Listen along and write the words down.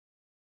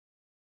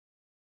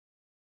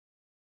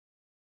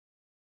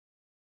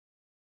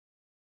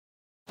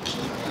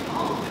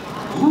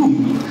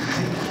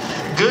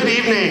Good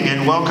evening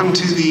and welcome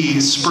to the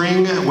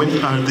spring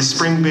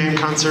band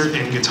concert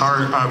and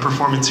guitar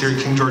performance here at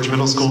King George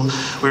Middle School.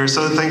 We are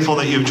so thankful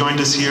that you've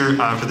joined us here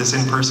for this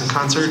in-person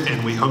concert,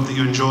 and we hope that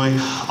you enjoy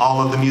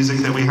all of the music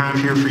that we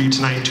have here for you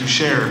tonight to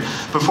share.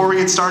 Before we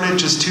get started,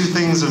 just two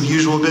things of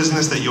usual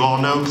business that you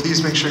all know.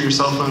 Please make sure your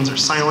cell phones are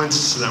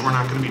silenced so that we're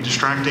not going to be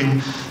distracting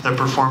the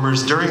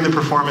performers during the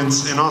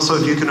performance, and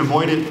also if you can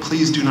avoid it,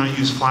 please do not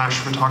use flash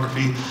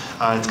photography.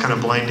 It's kind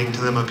of blinding to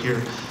them up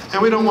here,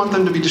 and we don't want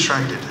them to be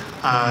distracted.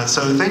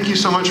 So thank you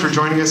so much for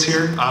joining us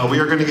here. We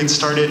are going to get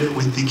started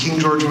with the King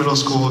George Middle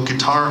School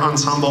Guitar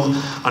Ensemble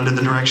under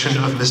the direction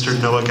of Mr.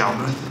 Noah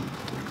Galbraith.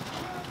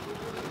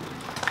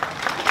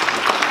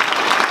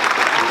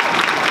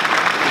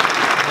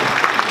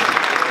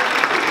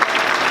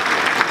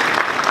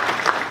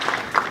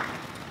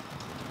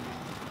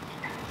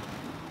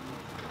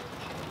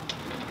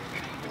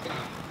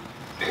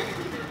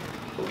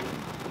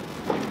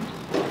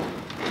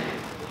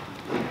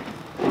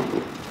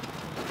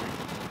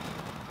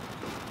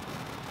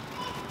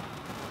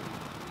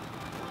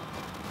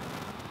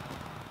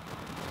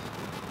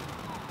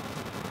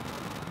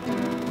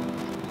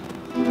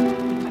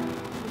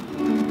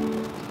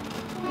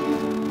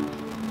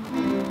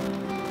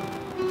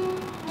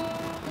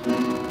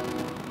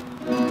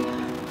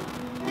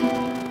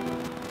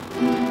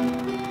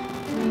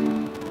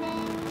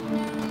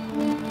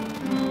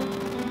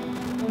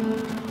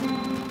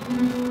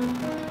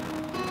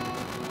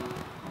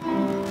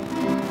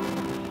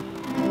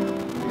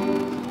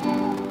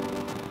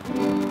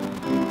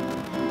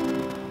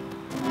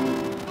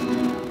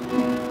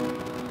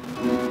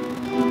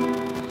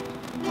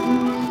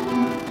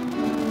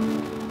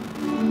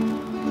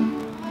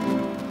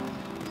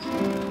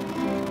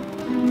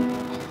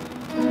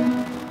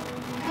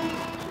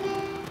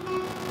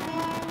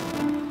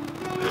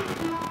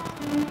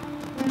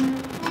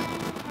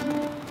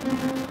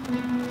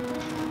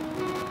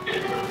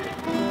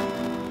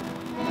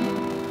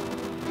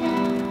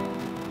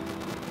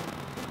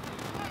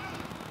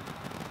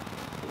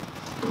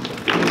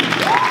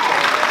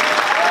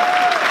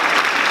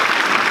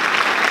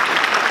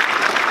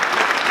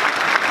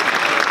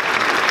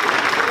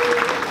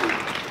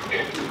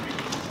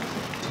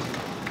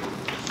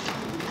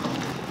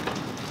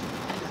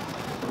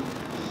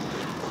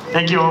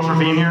 Thank you all for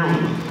being here.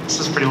 This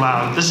is pretty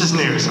loud. This is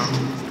new, so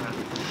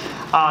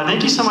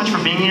thank you so much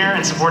for being here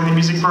and supporting the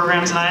music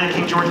program tonight at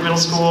King George Middle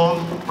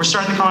School. We're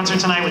starting the concert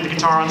tonight with the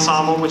Guitar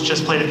Ensemble, which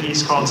just played a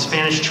piece called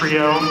Spanish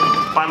Trio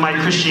by Mike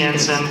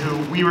Christiansen,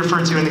 who we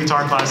refer to in the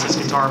guitar class as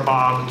Guitar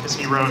Bob, because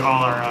he wrote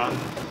all our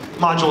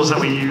modules that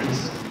we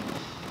use.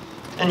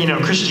 And you know,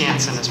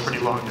 Christiansen is pretty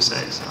long to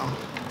say, so.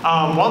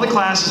 While the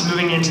class is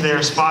moving into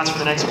their spots for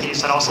the next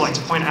piece, I'd also like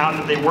to point out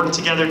that they worked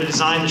together to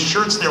design the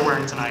shirts they're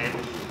wearing tonight.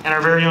 And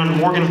our very own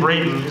Morgan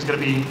Brayton, who's going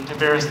to be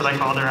embarrassed that I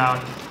called her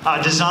out,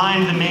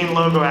 designed the main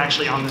logo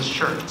actually on this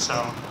shirt. So,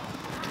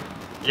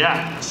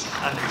 yeah,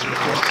 I think it's really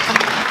cool.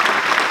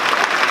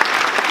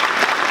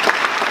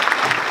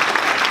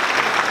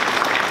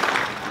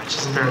 Which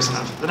is embarrassing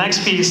enough. The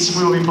next piece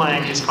we will be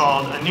playing is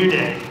called A New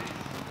Day.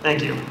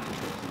 Thank you.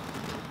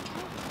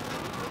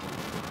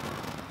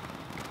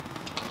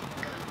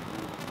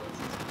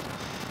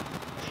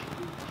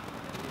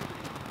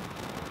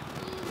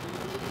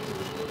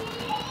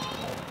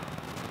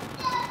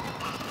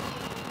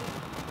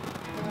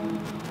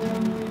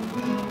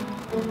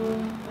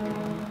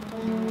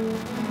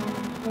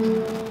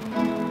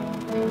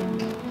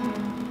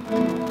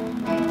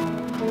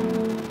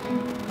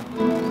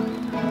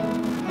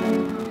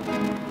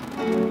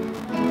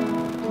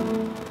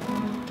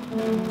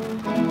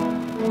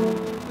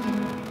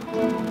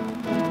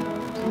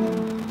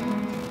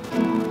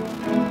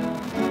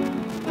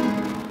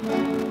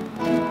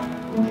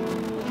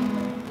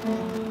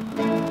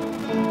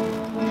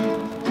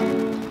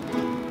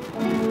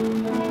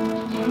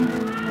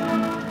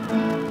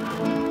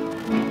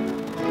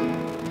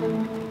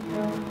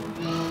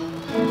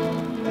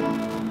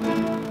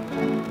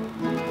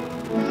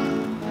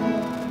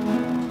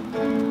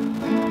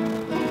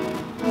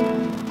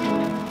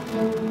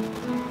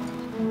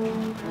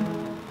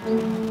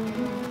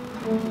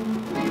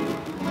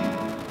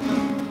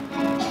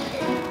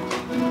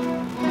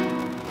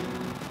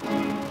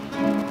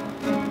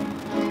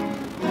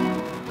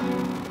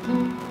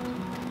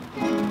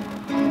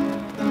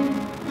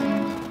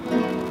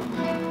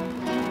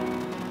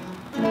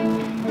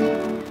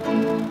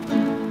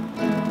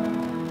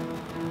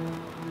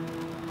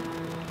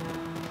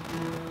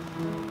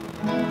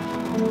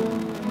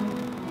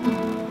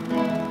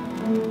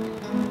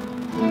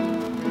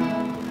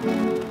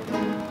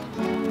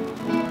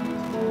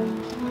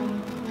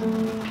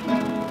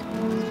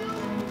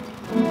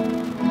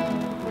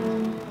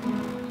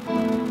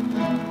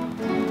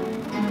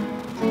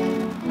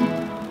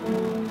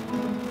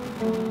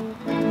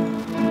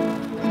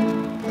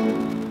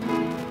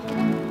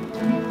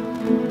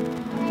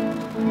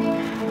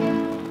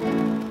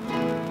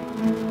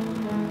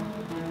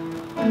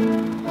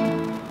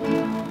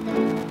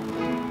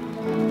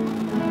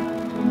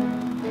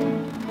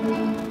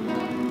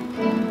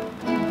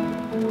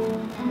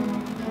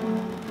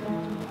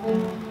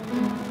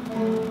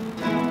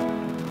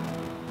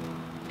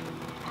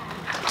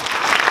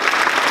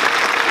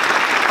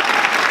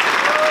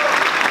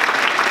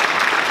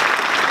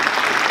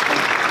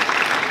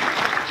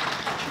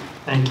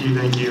 Thank you,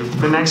 thank you.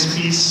 The next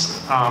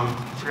piece, I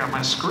forgot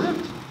my script.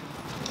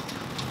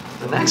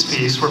 The next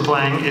piece we're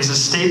playing is a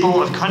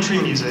staple of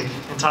country music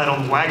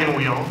entitled Wagon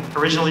Wheel,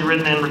 originally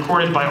written and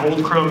recorded by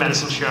Old Crow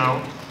Medicine Show.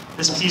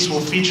 This piece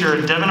will feature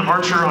Devin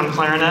Archer on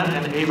clarinet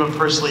and Ava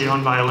Persley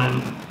on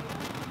violin.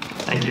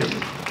 Thank you.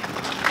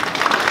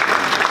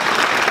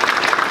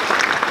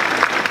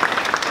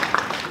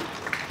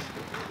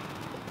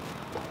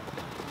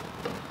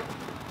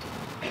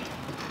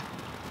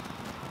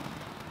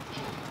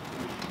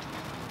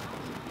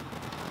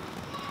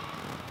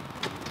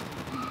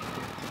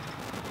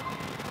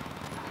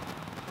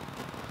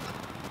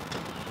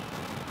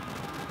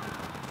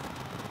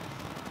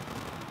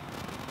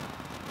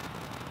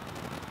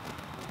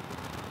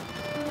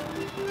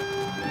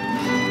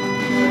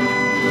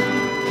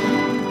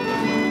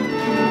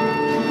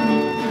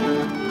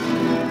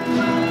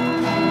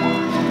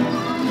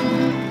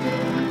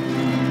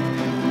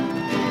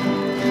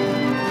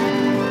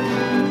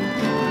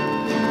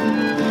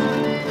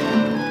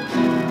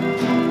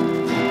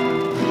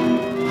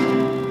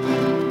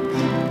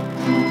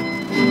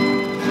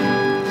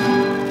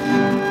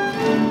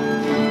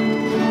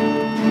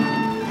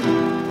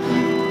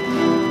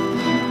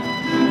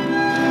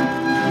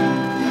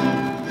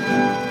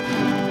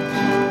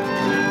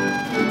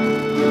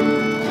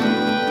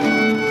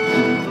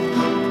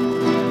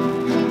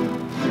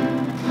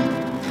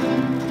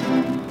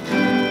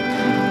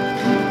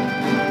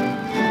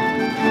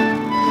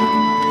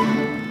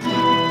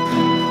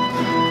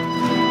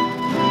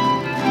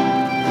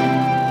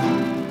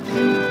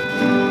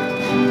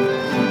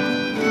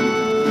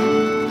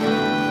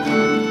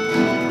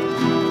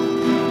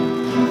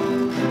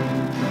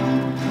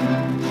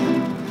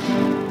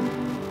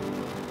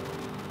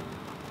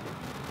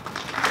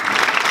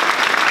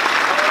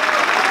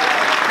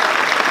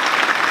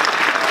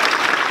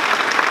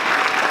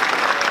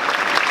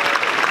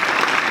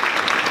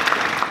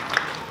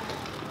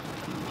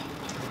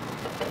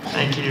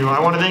 I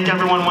want to thank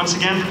everyone once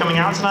again for coming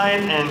out tonight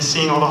and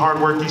seeing all the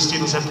hard work these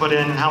students have put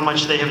in and how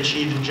much they have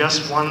achieved in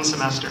just one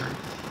semester.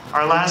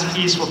 Our last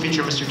piece will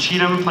feature Mr.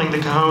 Cheatham playing the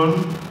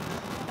cajon,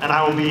 and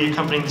I will be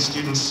accompanying the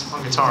students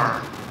on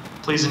guitar.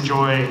 Please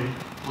enjoy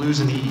Blues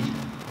in E.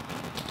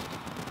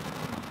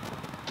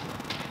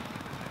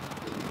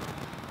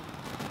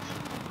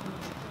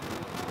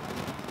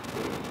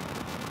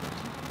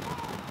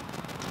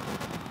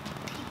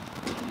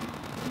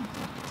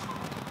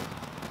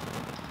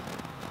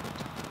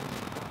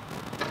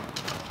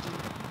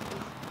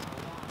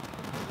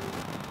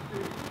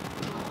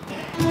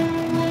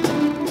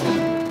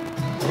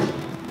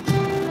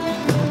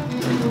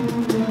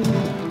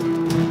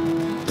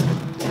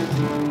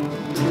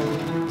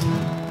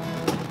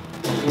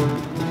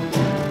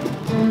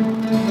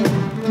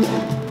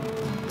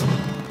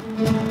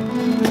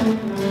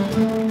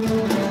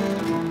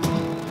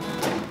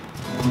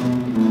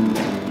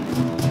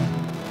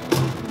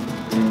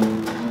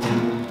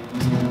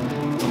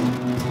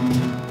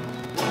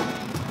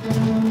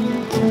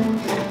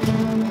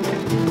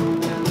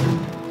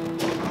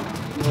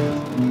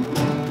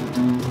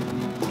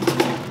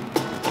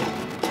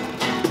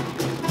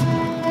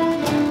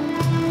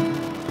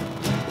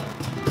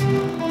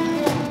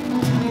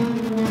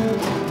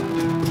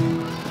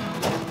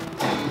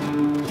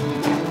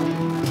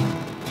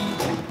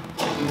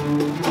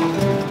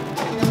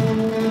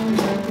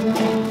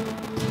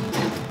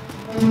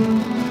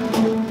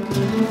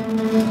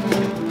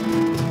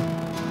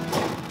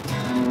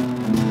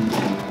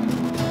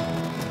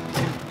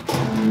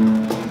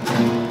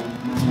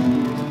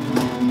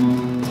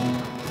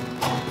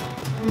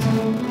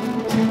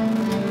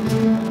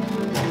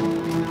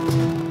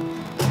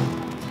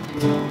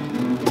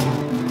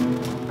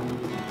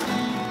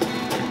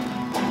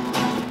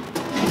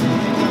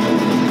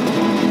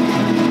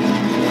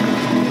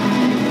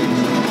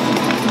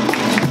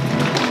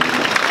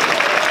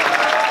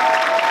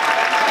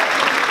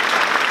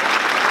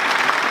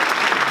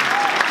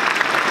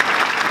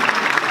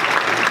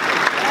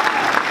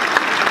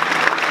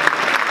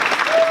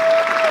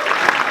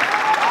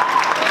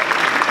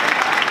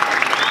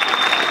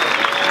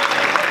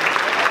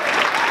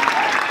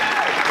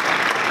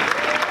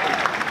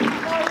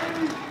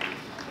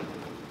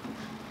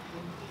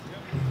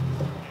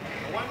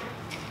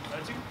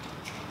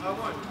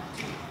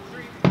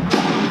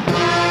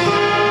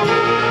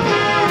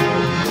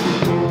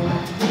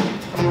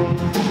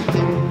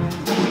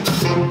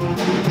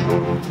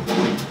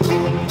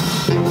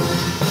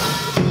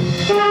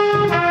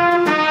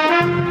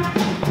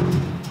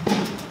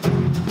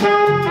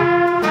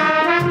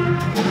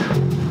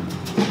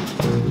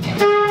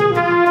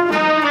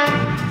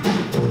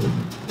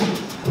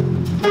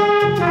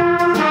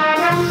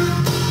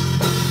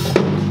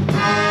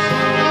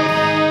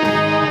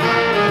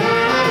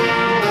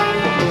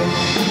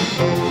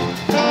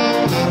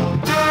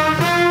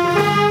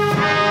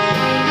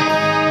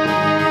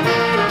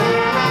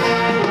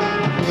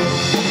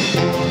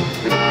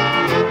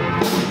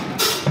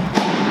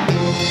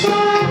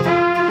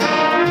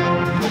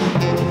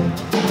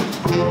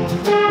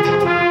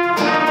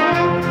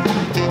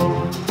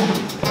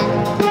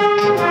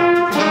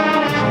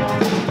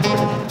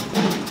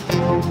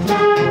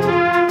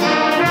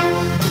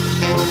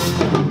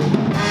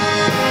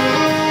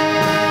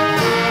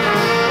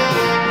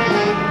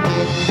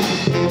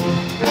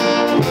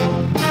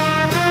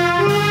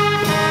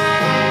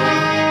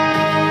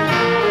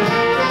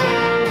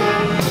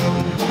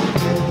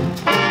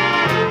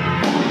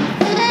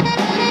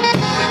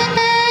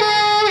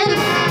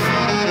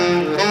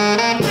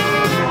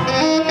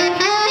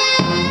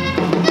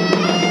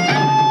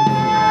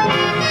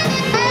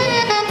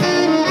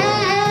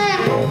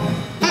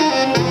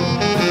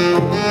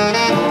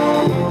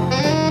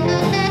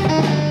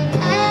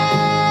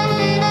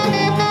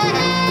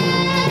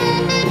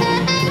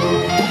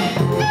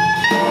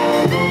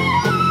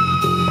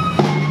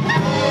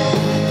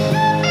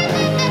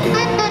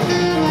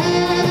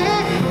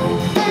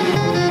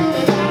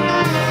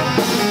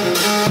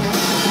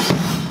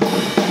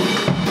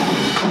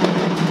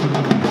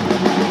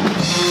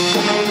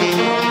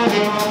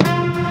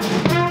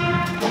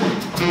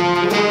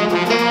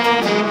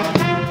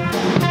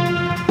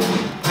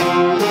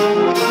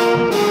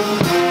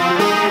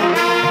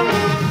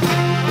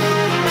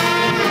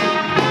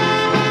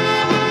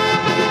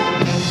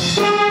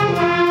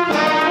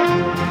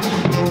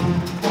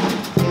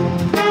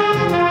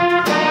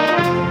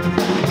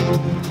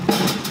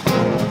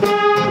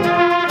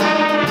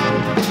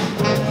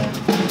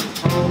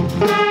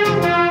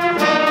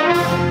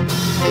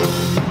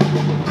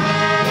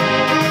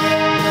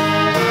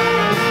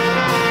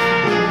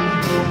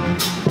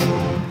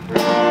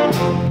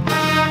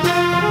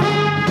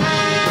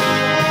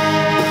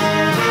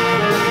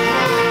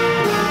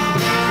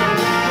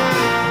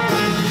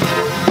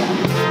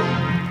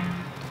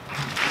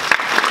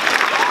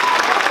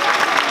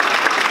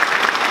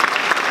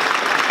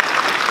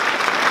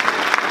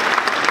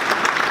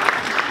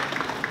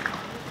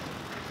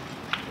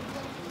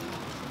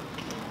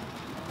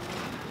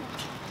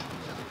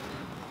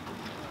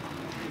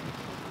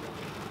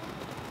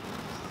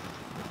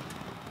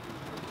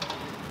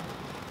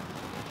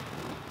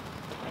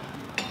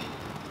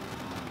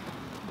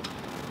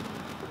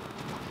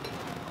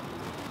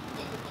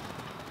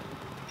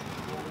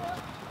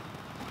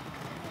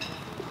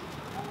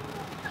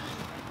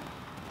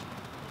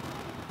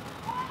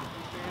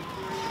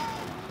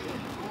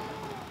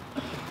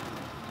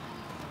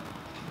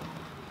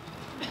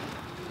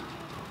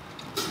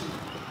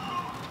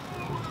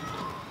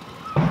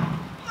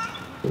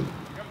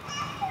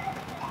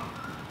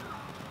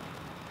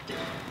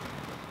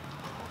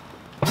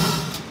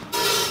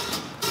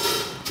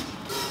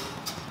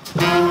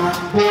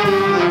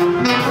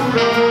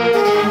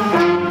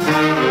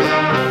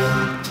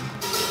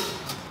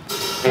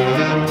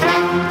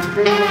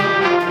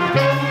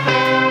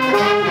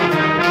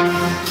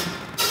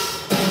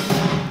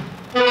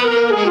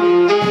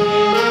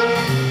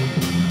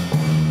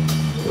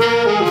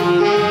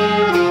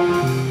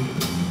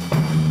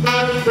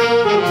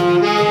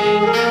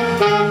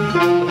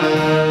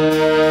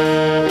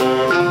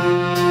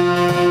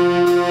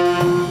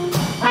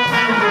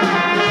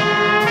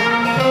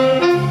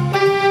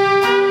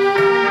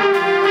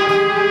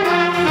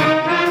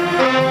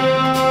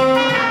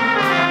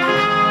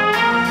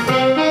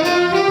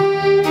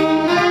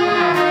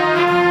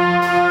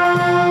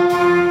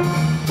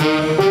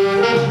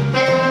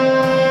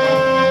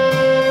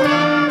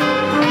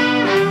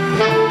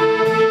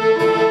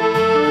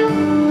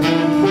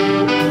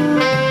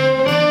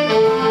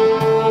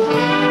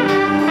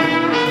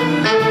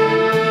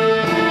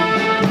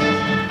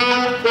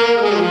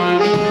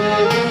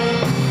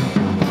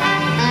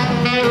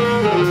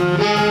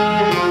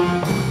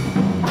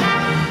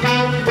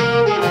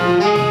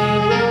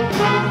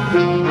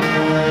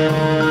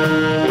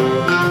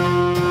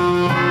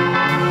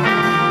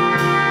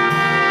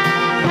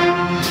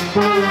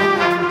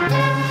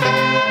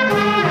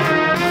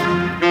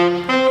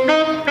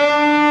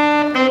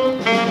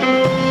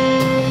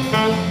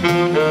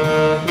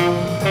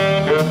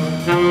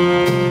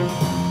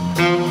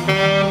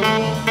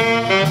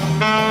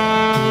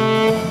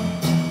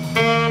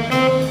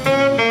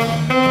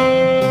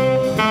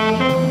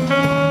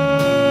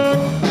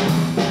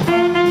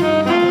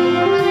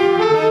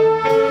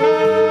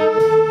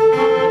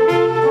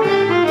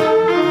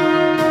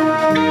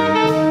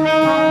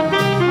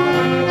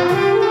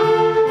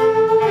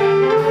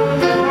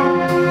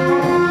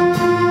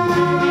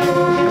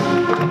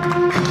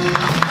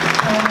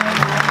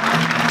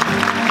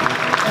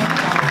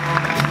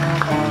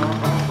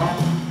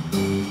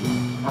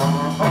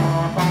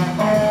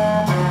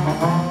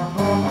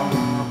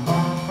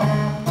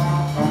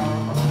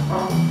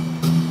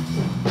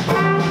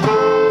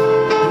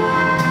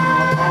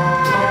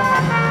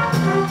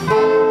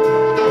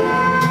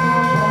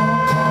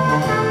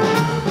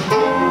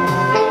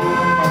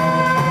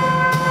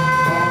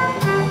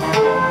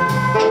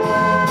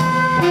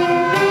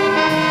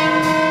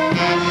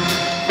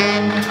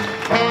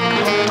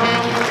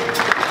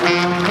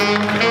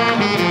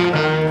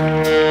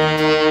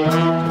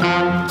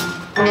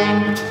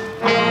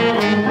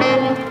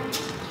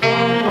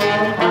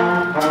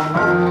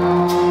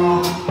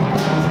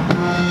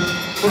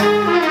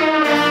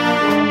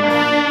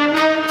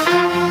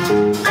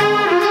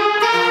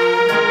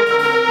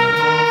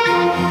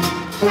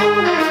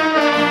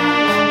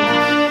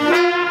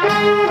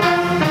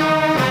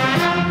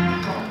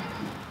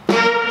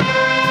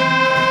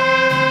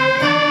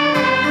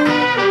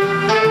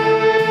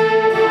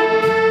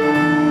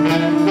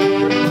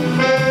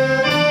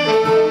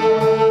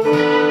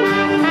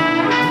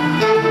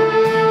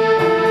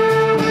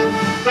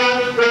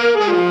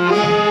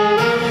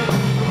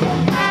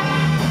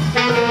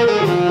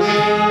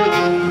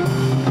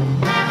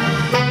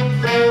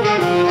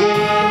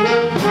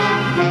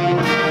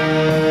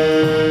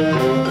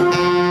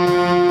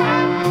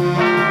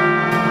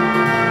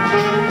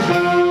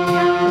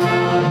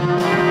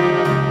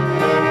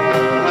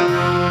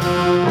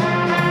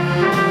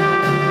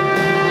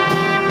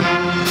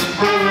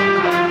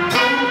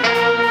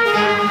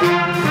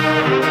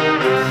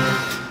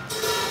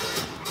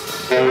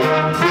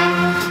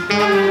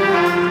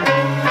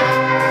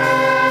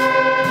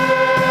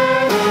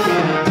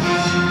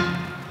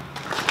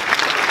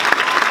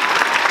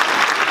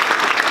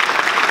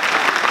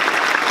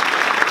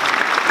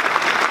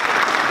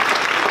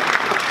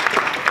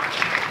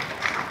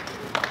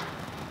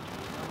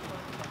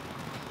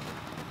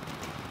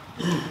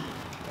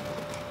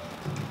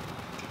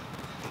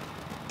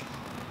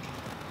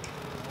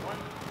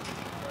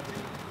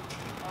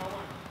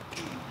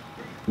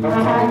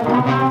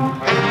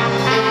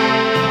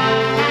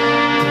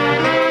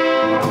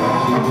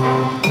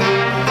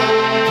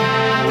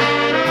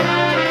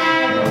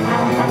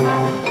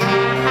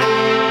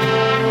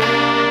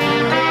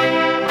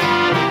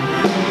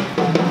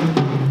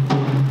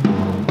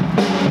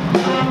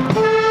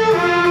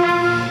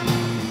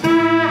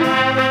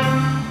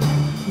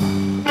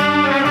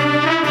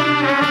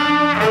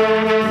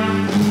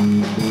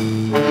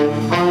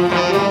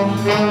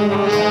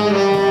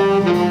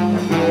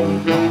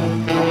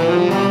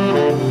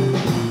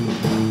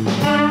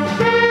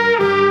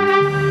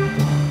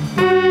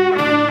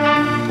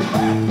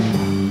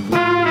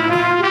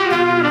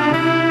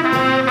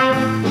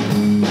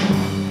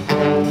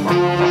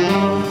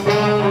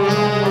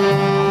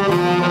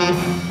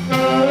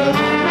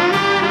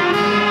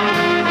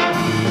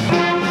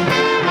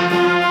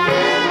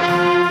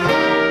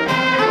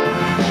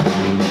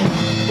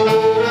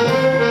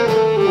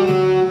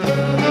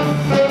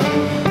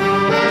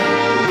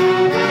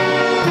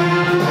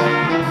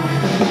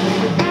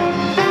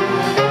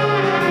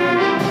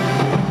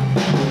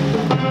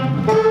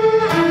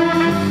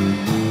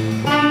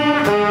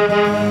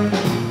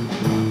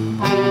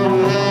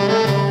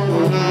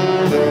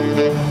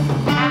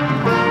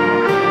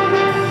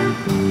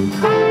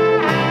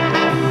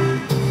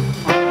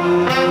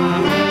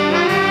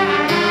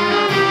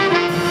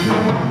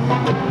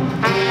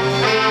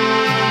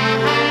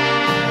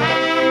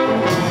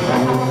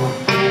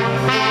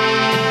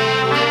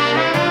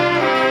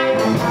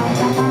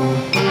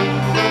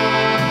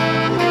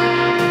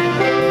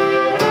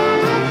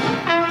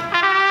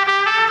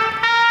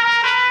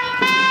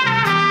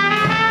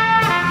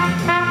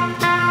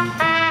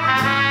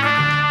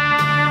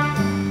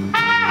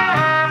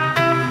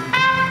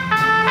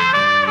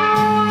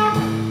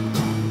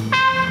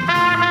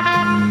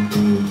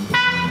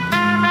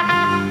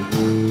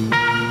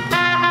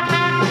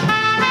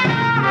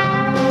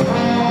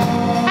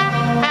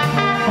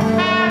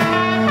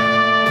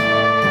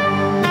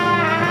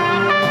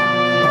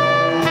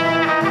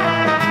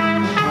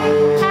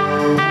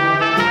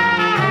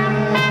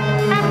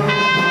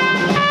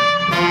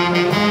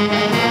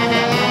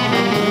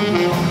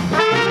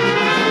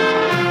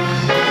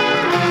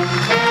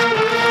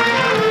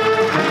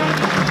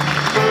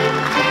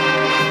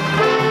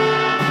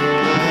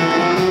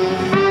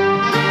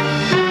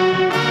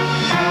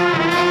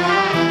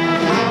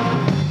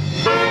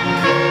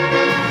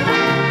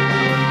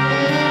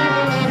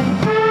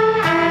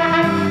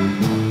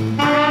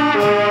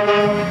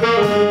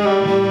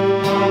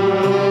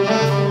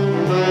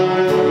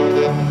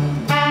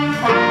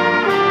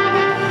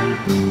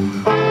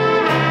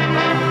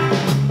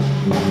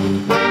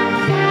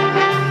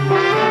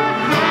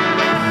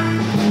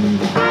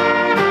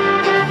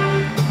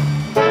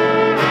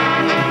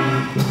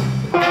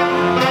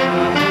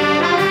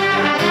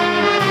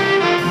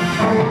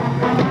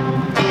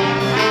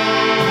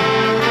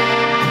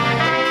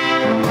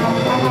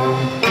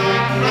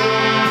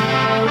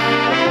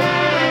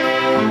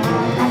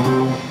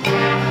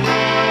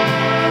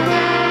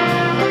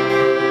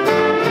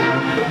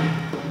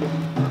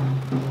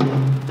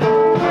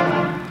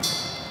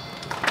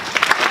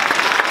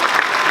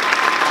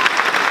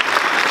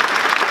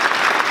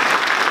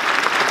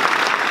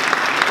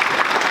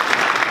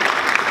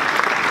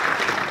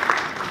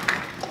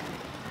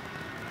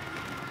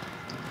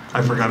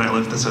 I forgot I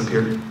left this up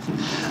here.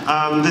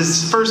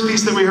 This first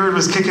piece that we heard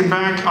was Kickin'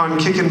 Back. On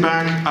Kickin'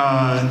 Back,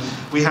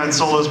 we had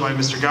solos by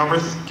Mr.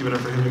 Galbraith. Give it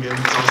up for him again.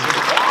 It's awesome.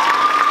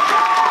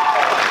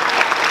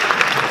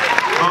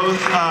 Both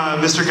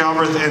Mr.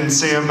 Galbraith and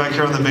Sam back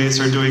here on the bass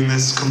are doing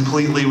this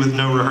completely with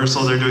no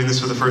rehearsal. They're doing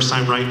this for the first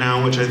time right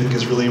now, which I think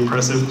is really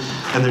impressive,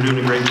 and they're doing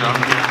a great job.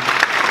 Yeah.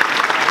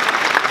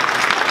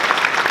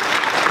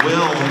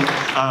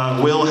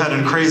 Will had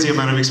a crazy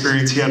amount of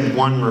experience. He had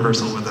one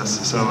rehearsal with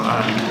us, so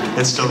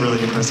it's still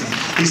really impressive.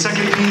 The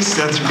second piece,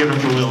 that's give it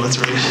for Will, that's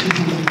right.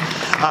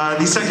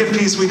 The second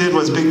piece we did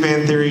was Big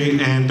Band Theory,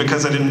 and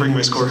because I didn't bring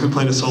my score, who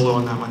played a solo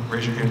on that one?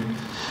 Raise your hand.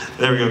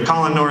 There we go.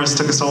 Colin Norris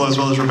took a solo as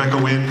well as Rebecca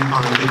Wynn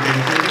on Big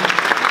Band Theory.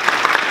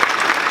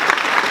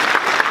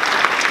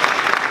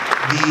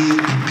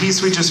 The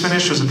piece we just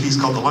finished was a piece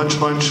called The Lunch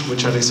Bunch,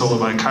 which had a solo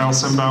by Kyle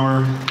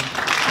Sembauer.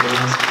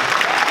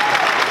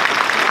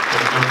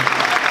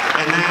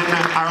 And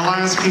then our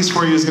last piece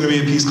for you is going to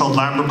be a piece called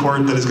Lab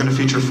Report that is going to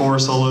feature 4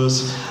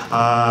 solos.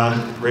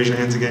 Raise your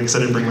hands again because I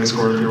didn't bring my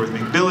score up here with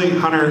me. Billy,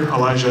 Hunter,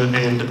 Elijah,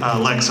 and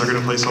Lex are going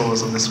to play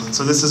solos on this one.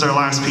 So this is our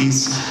last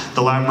piece,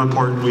 the Lab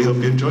Report. We hope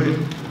you enjoy it.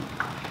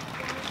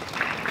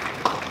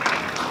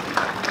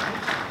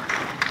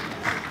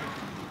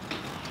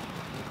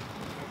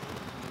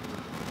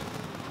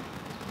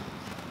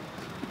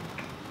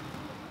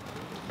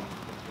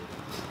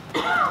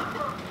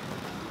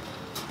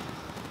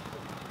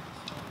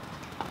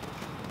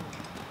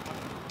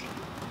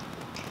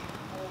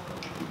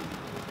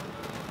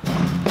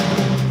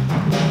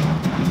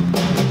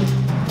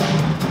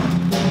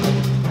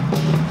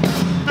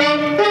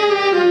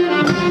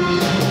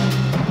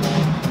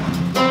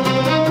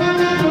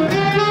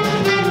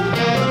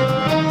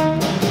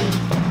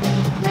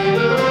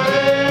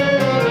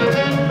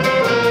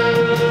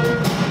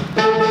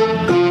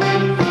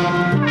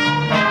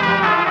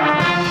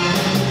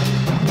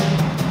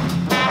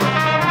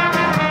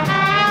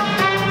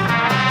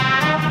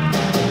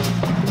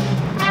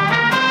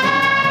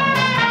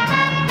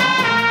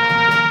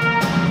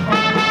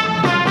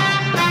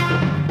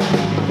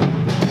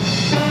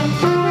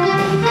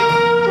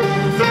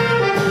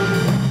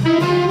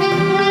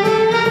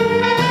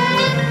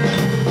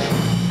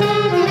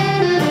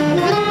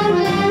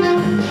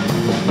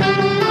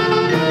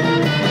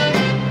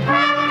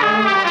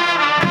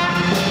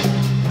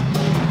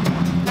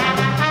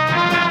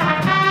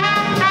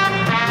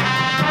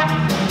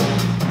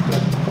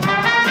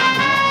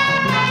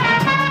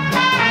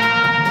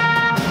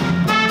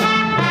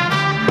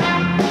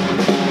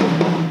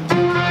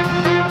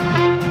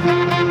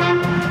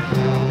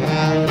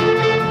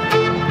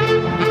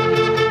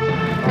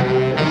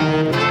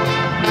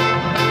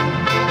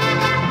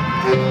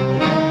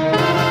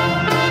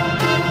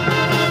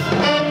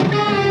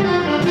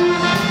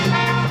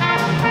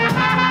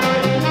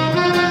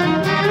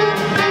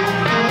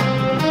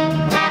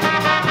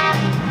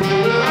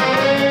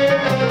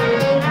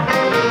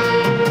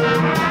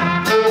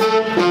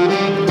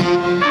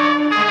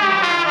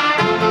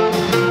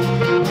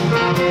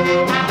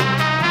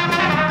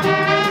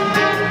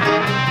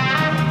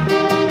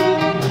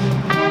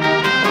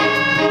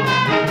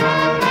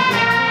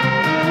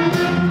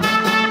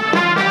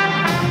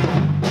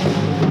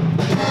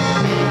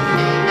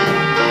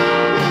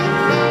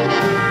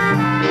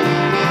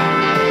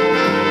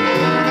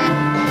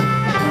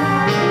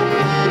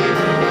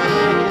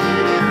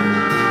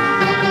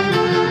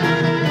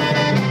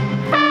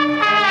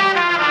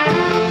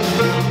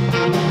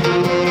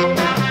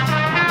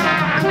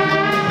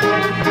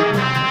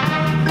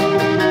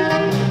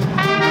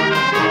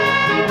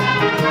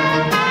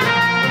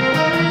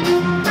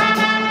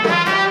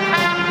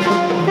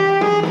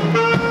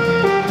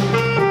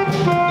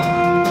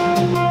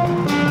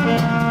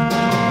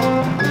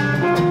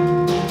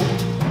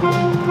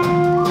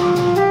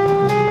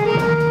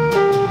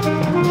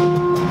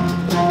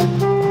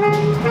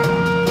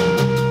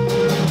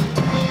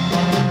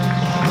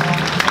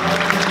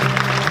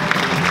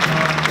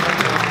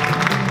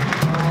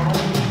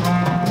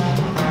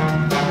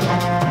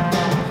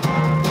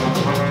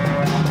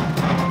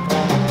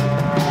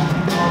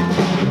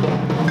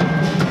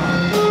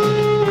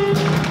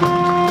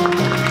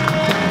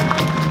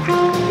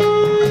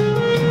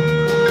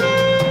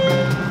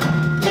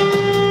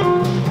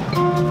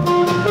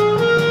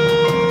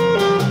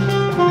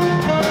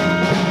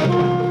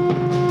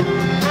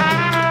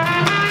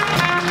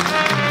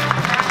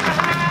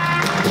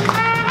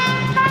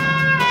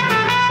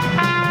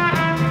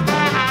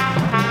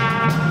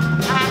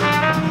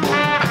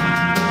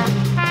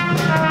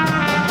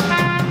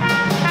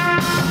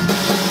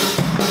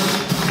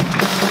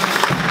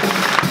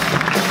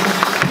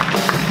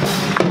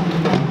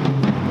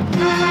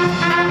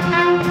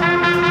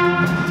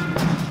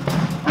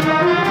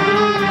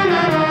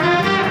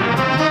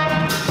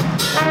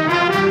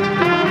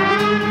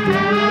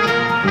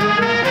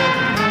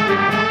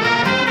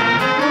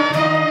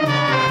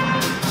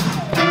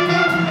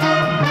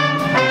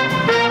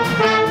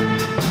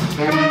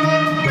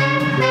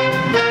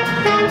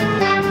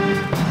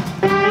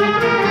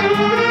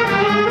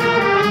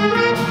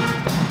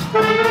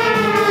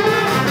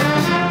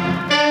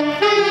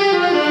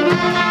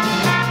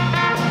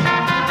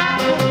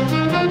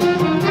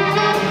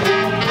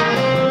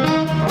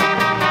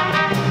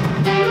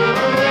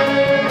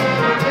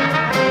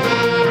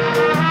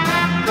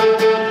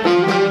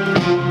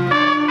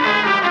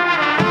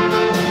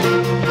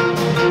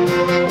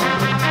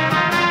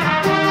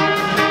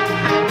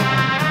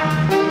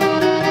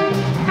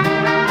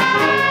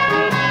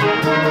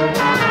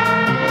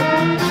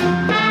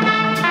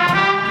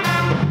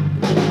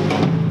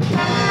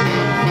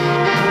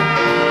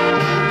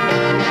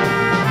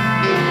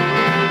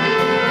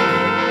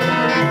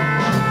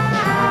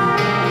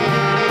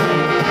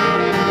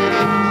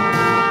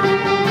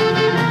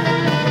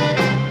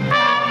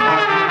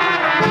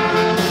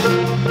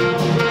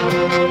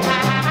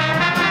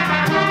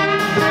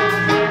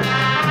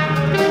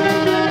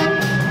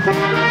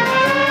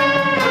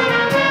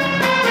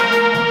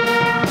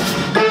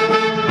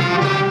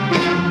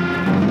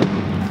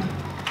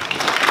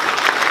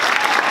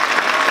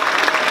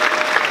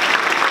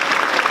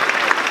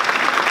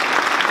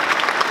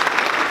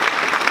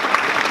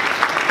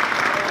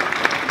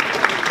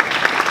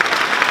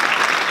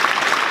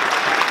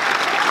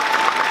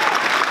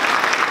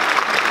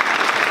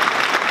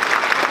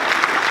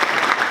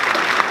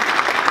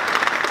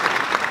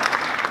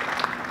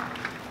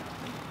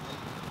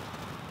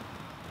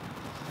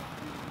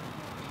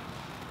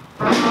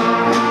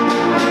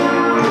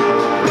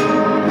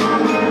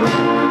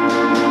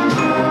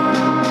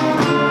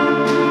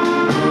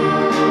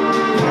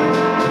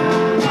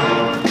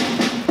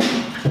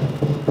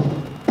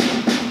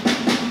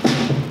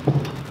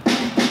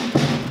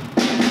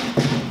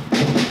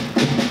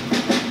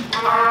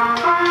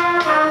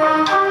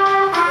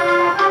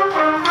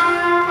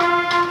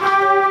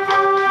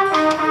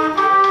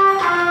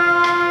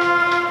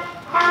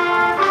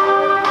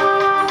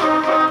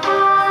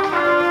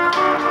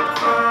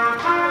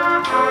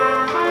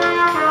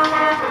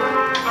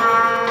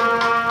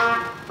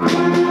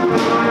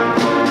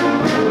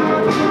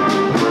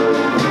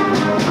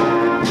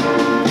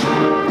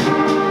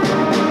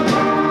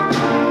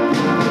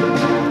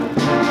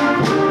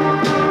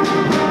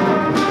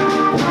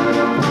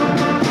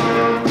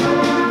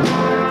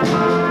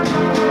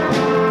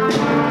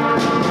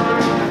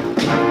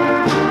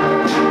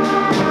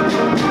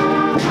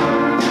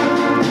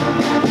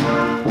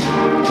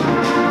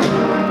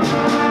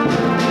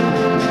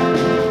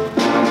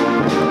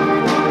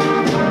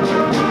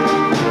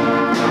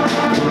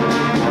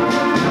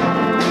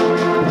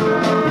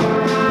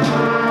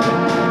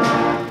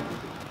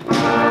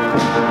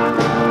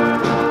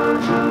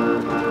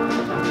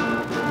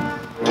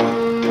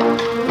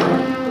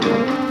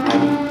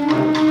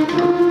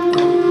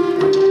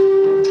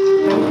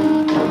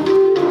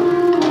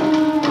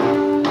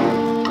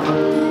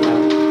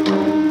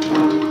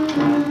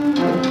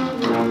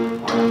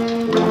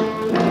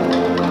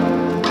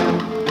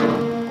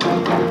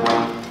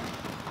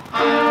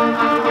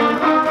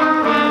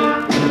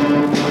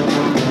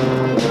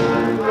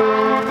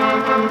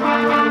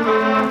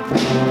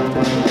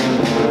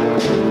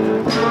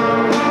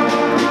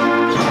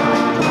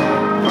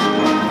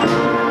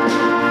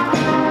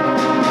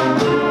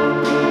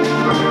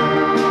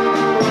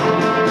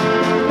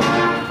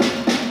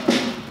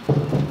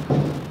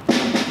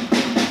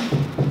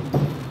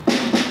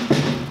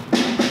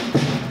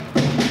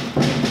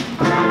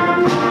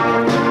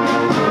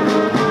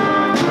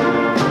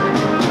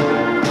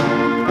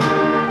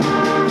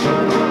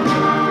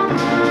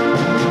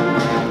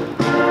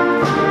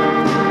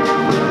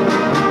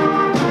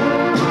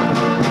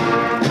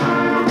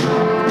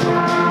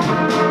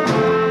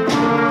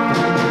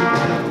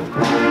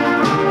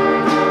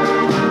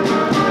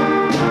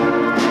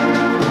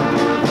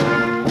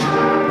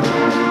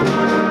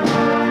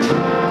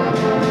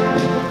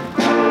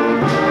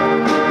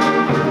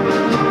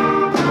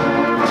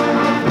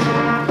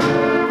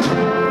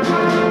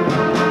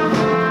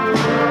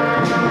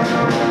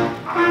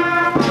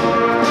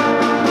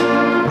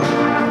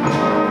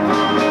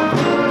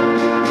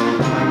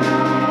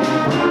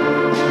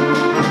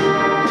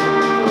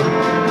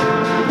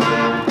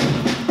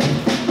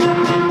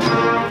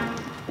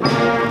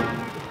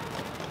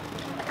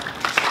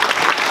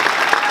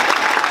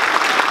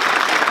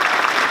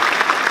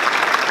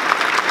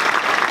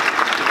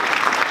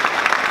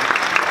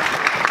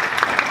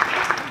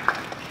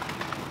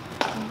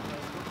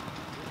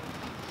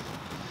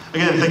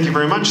 Again, thank you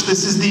very much.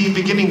 This is the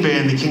beginning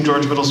band, the King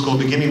George Middle School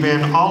beginning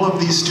band. All of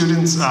these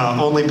students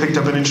only picked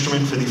up an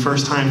instrument for the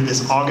first time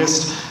this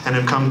August and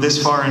have come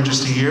this far in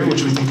just a year,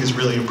 which we think is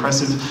really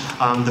impressive.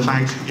 The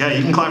fact, yeah,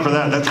 you can clap for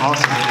that. That's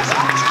awesome. That's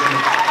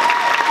great.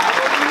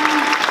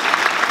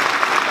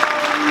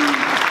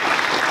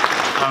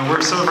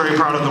 We're so very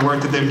proud of the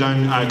work that they've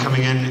done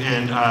coming in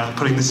and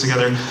putting this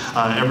together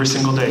every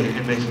single day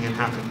and making it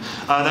happen.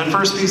 That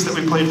first piece that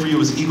we played for you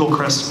was Eagle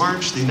Crest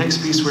March. The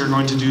next piece we're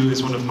going to do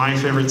is one of my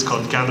favorites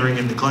called Gathering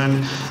in the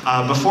Glen.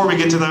 Before we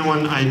get to that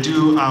one, I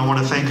do want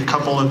to thank a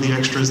couple of the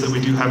extras that we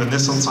do have in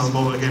this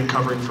ensemble, again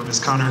covering for Ms.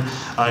 Connor.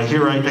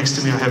 Here right next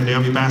to me I have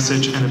Naomi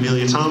Bassage and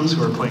Amelia Toms,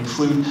 who are playing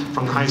flute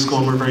from the high school,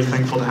 and we're very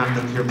thankful to have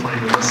them here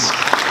playing with us.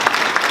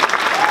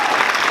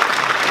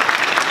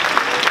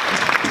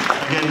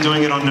 Again,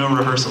 doing it on no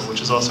rehearsal,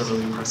 which is also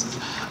really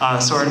impressive.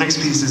 So our next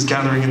piece is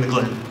Gathering in the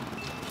Glen.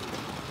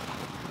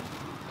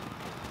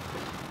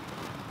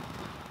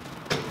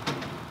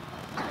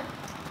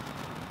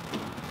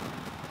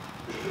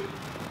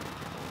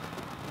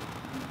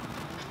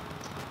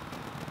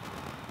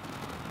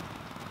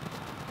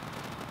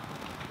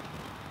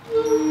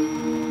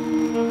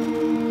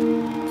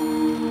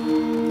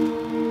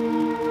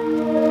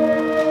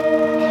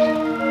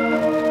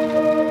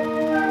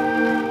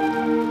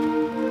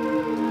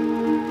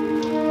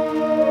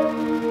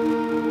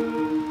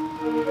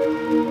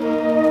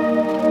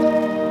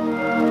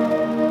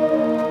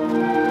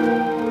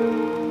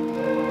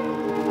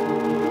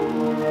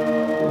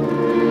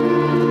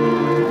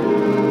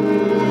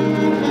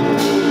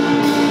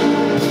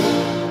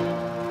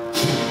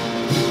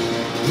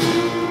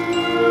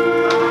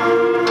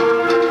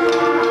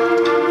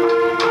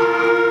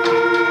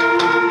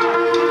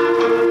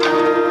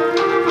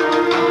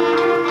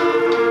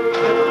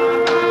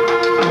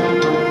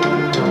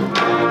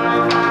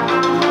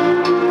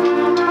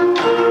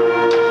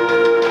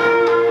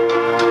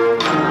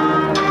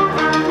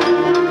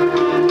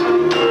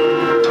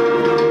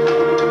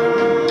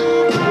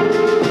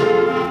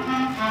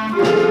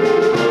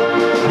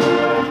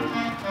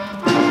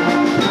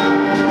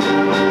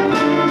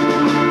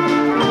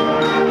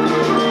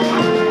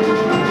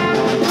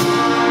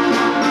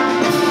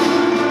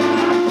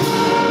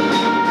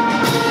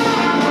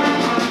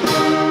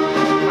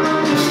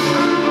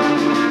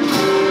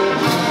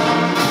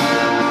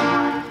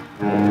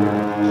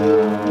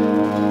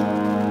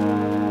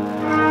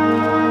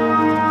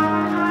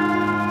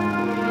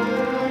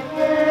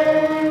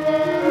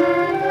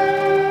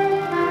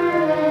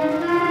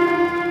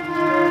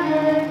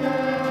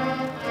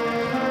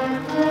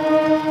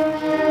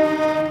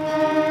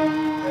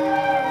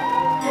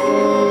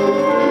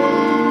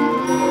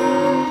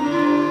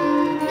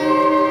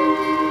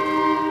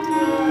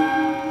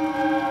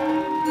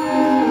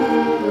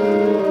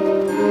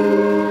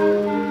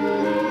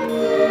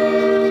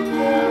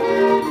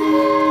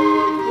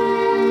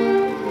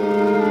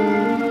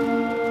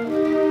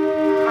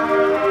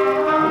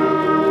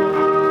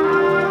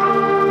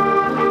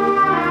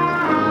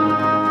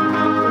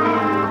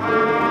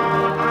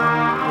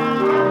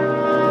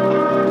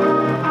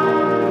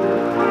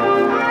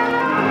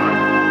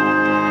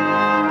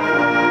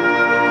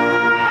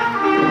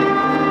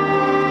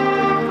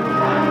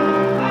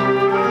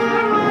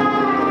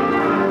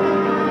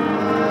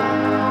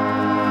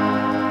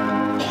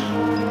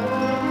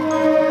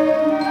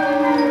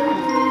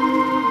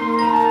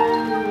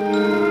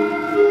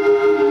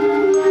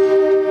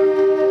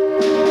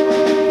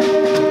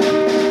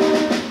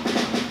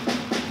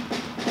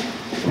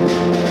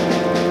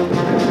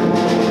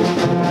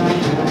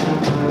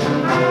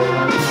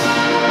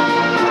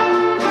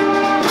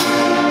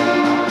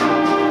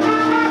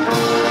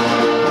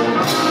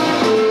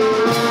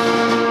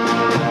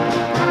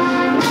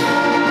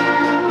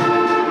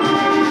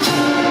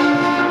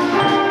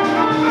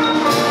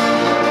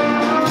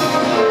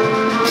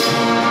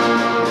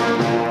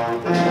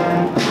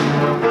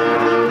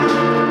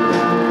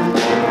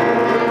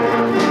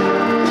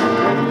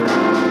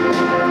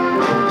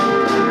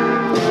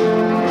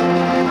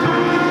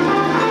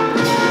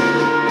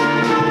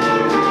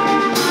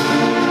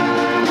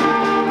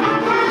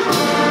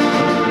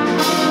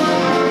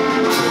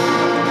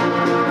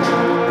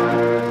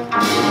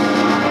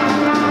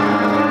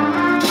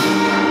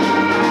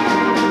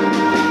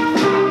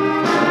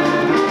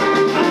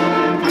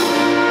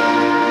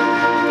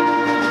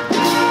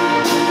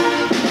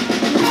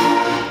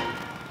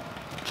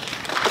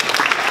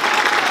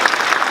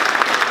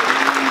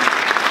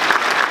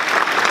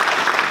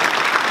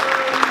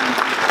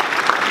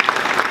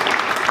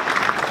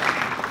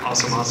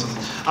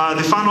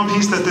 The final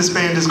piece that this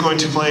band is going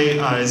to play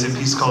is a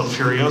piece called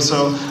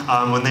Furioso.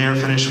 When they are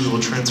finished, we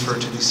will transfer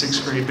to the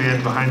 6th grade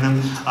band behind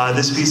them.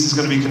 This piece is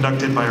going to be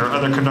conducted by our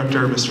other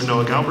conductor, Mr.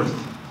 Noah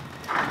Galbraith.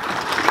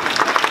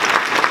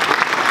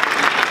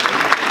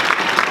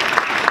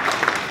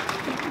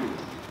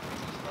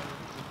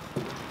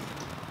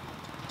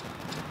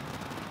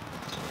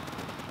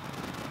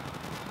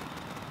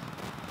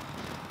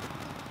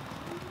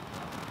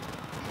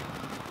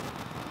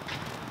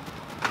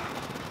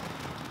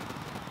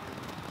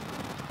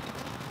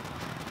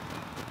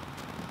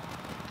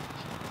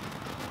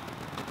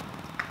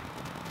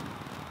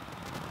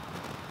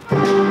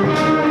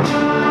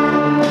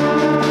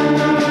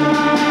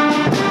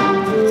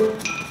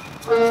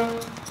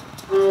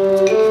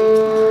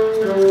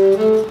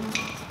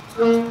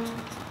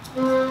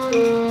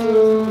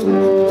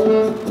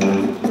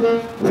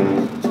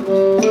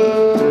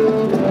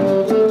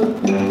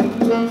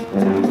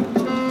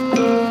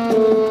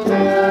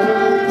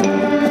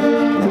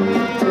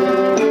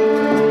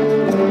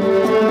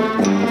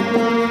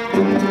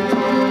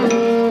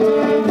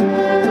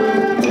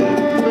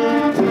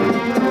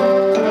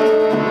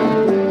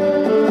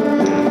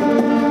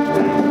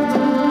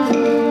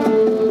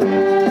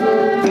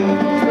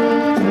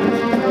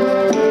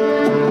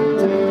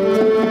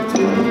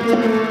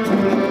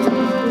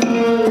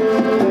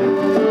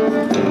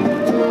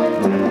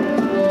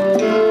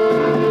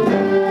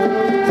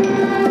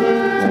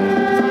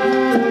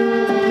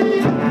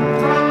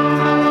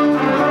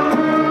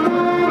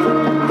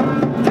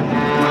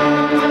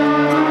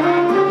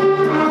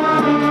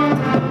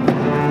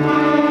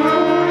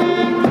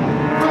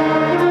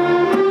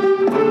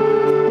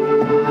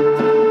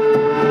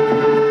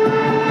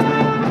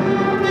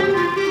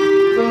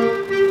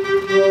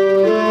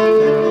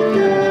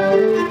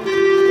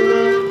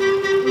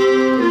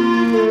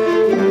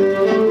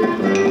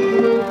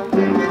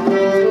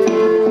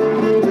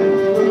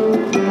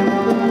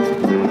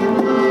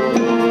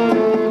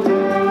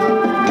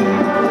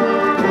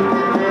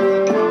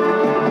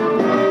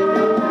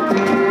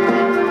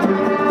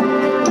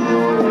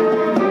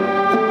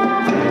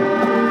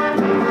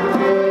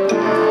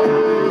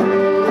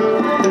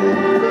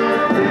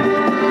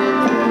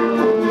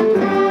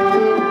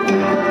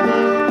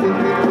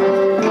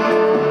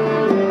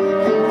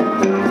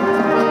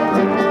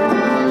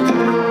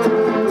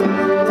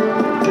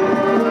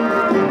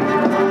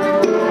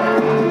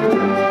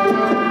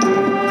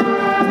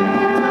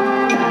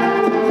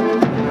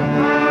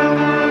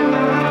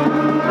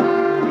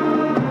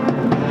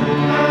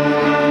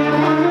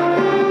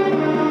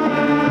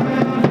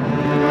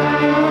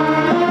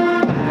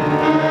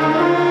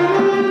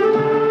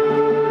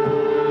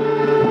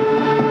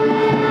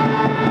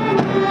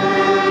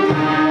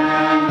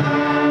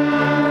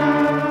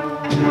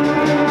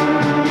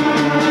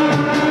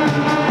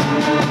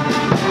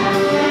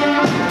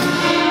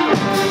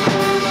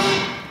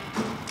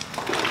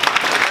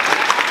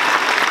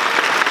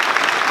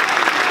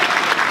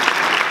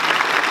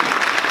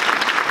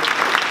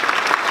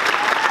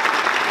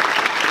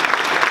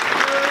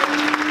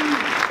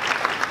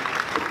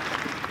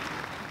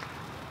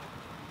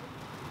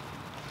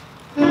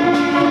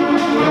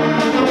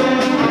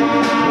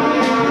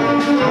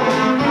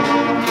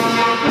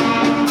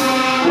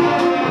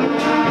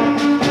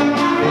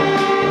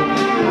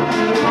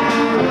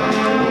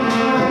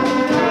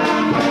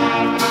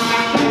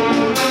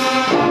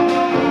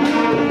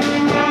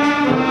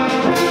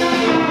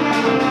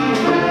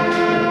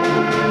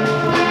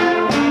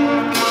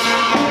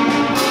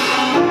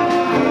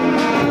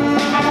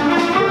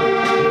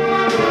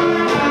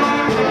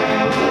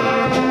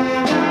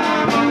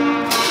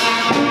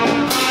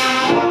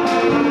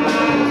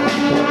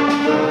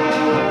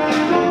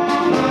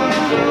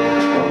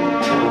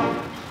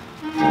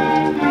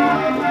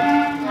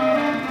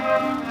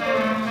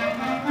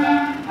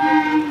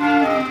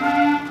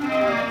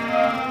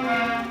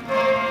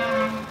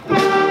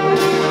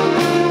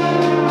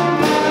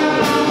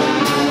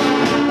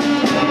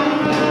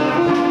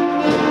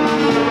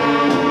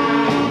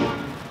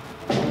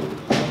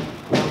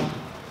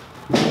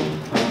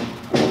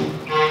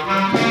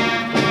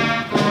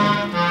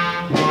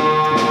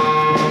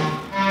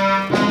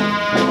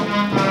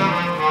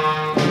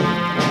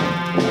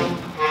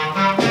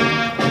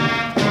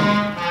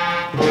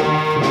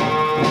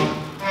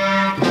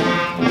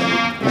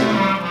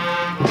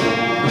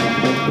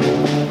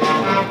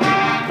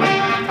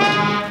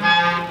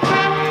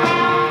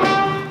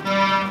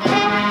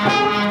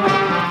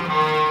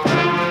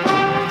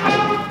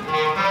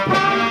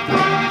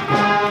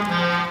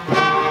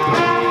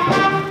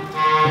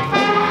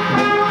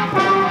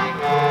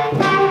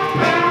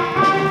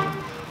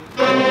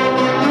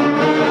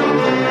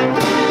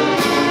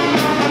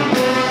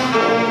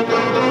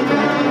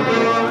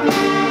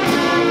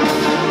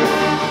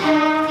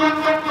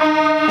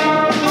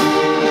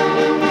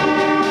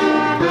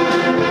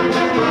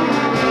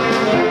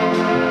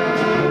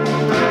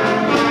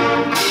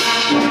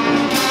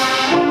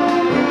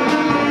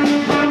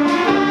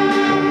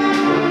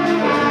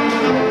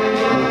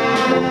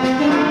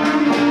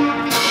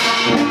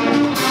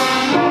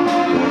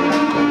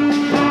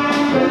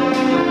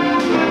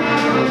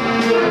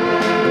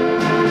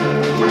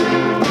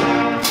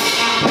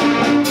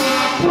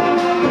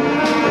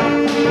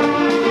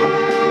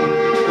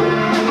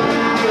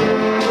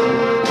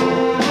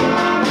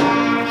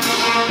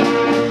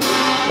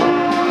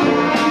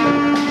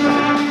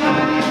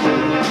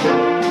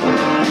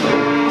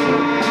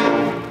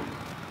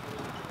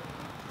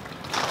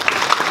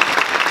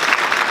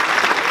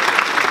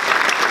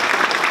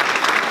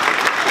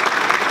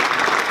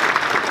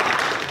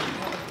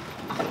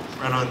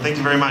 Right on, thank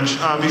you very much.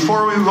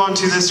 Before we move on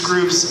to this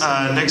group's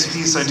next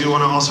piece, I do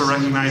want to also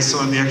recognize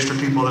some of the extra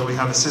people that we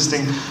have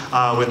assisting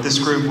with this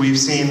group. We've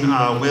seen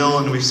Will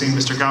and we've seen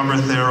Mr.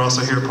 Galbraith. They are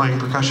also here playing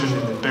percussion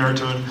and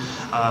baritone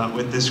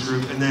with this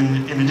group. And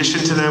then in addition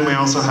to them, we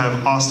also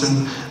have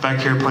Austin back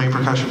here playing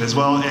percussion as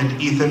well,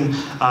 and Ethan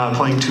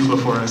playing tuba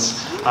for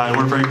us. And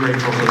we're very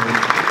grateful for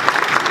them.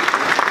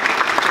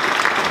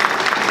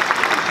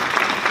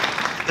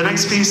 The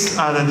next piece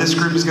that this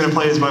group is going to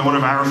play is by one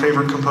of our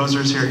favorite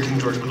composers here at King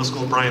George Middle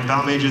School, Brian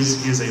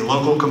Balmages. He is a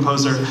local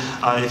composer.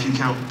 If you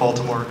count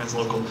Baltimore as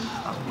local,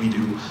 we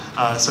do.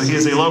 So he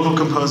is a local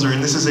composer,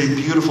 and this is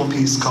a beautiful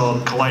piece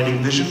called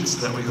Colliding Visions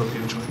that we hope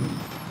you enjoy.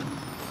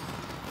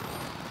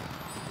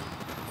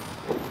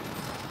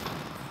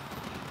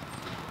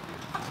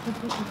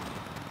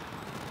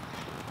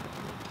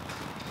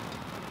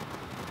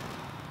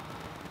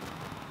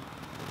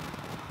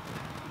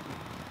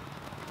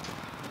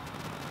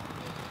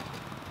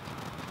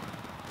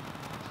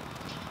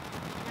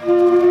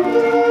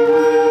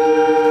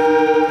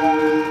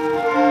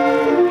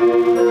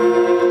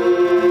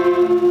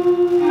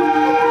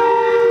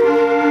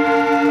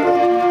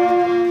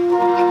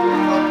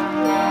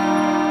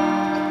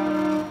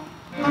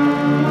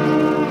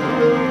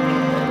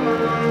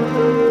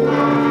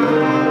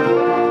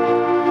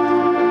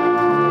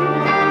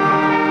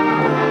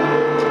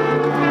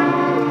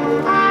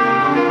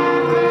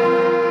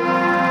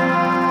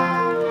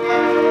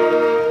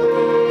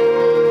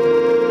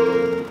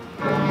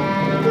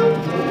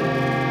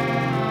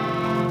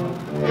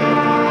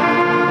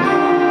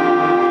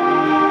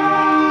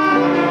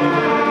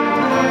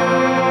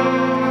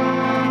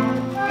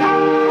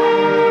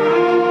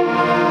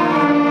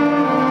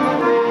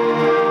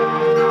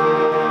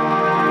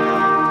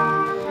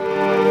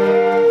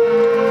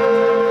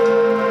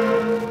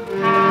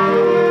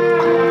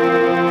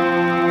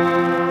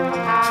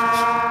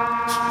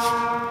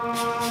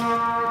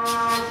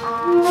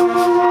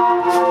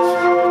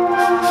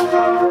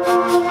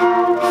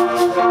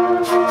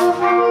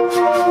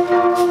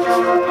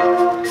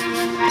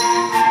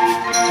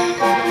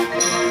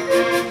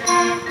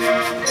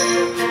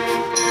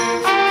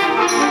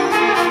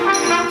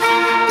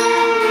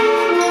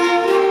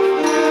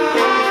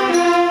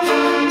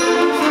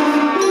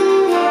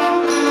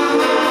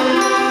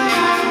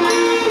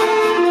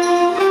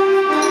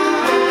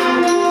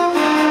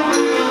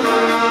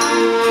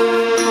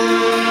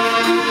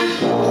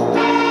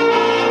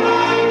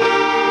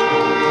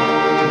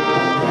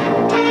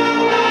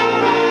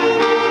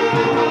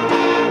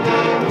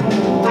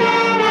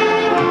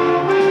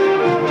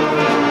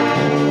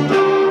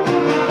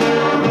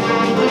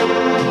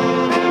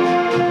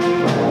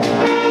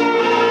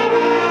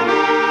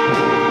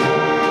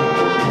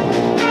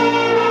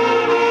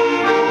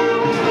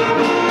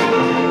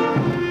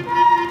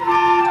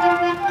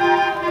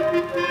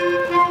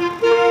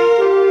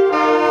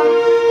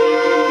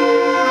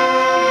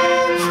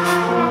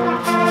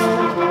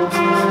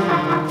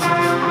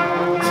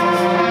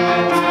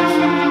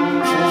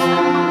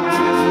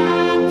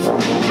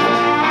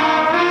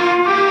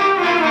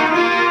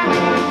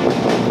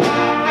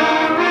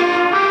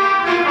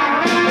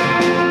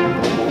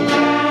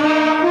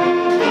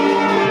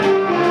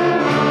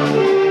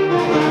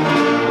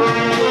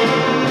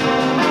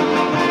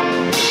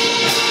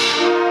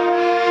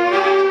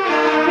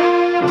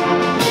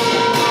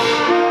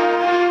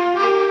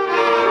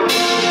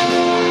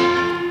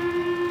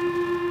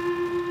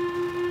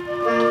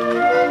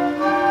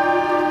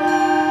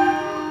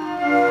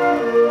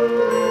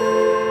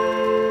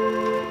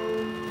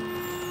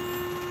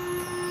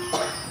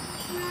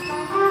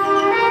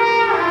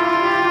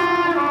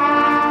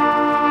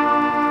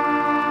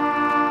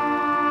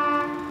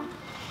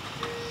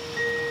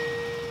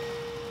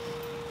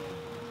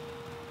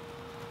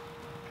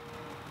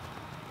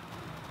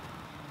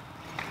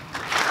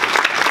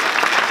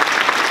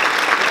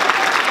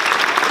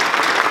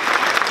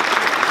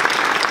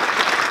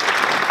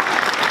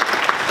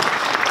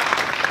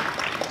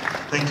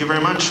 Thank you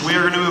very much. We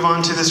are going to move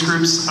on to this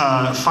group's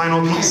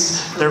final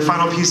piece. Their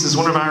final piece is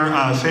one of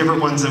our favorite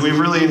ones that we've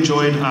really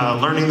enjoyed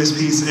learning this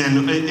piece,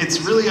 and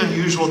it's really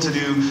unusual to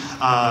do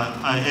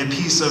a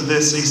piece of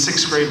this, a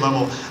 6th grade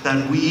level,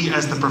 that we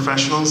as the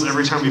professionals,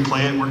 every time we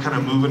play it, we're kind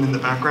of moving in the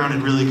background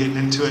and really getting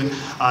into it.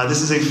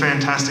 This is a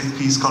fantastic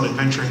piece called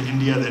Adventure in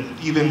India that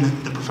even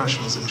the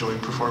professionals enjoy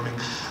performing,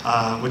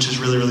 which is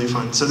really, really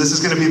fun. So this is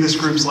going to be this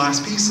group's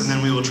last piece, and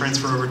then we will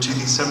transfer over to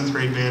the 7th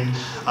grade band.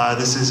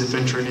 This is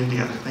Adventure in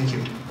India. Thank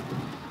you.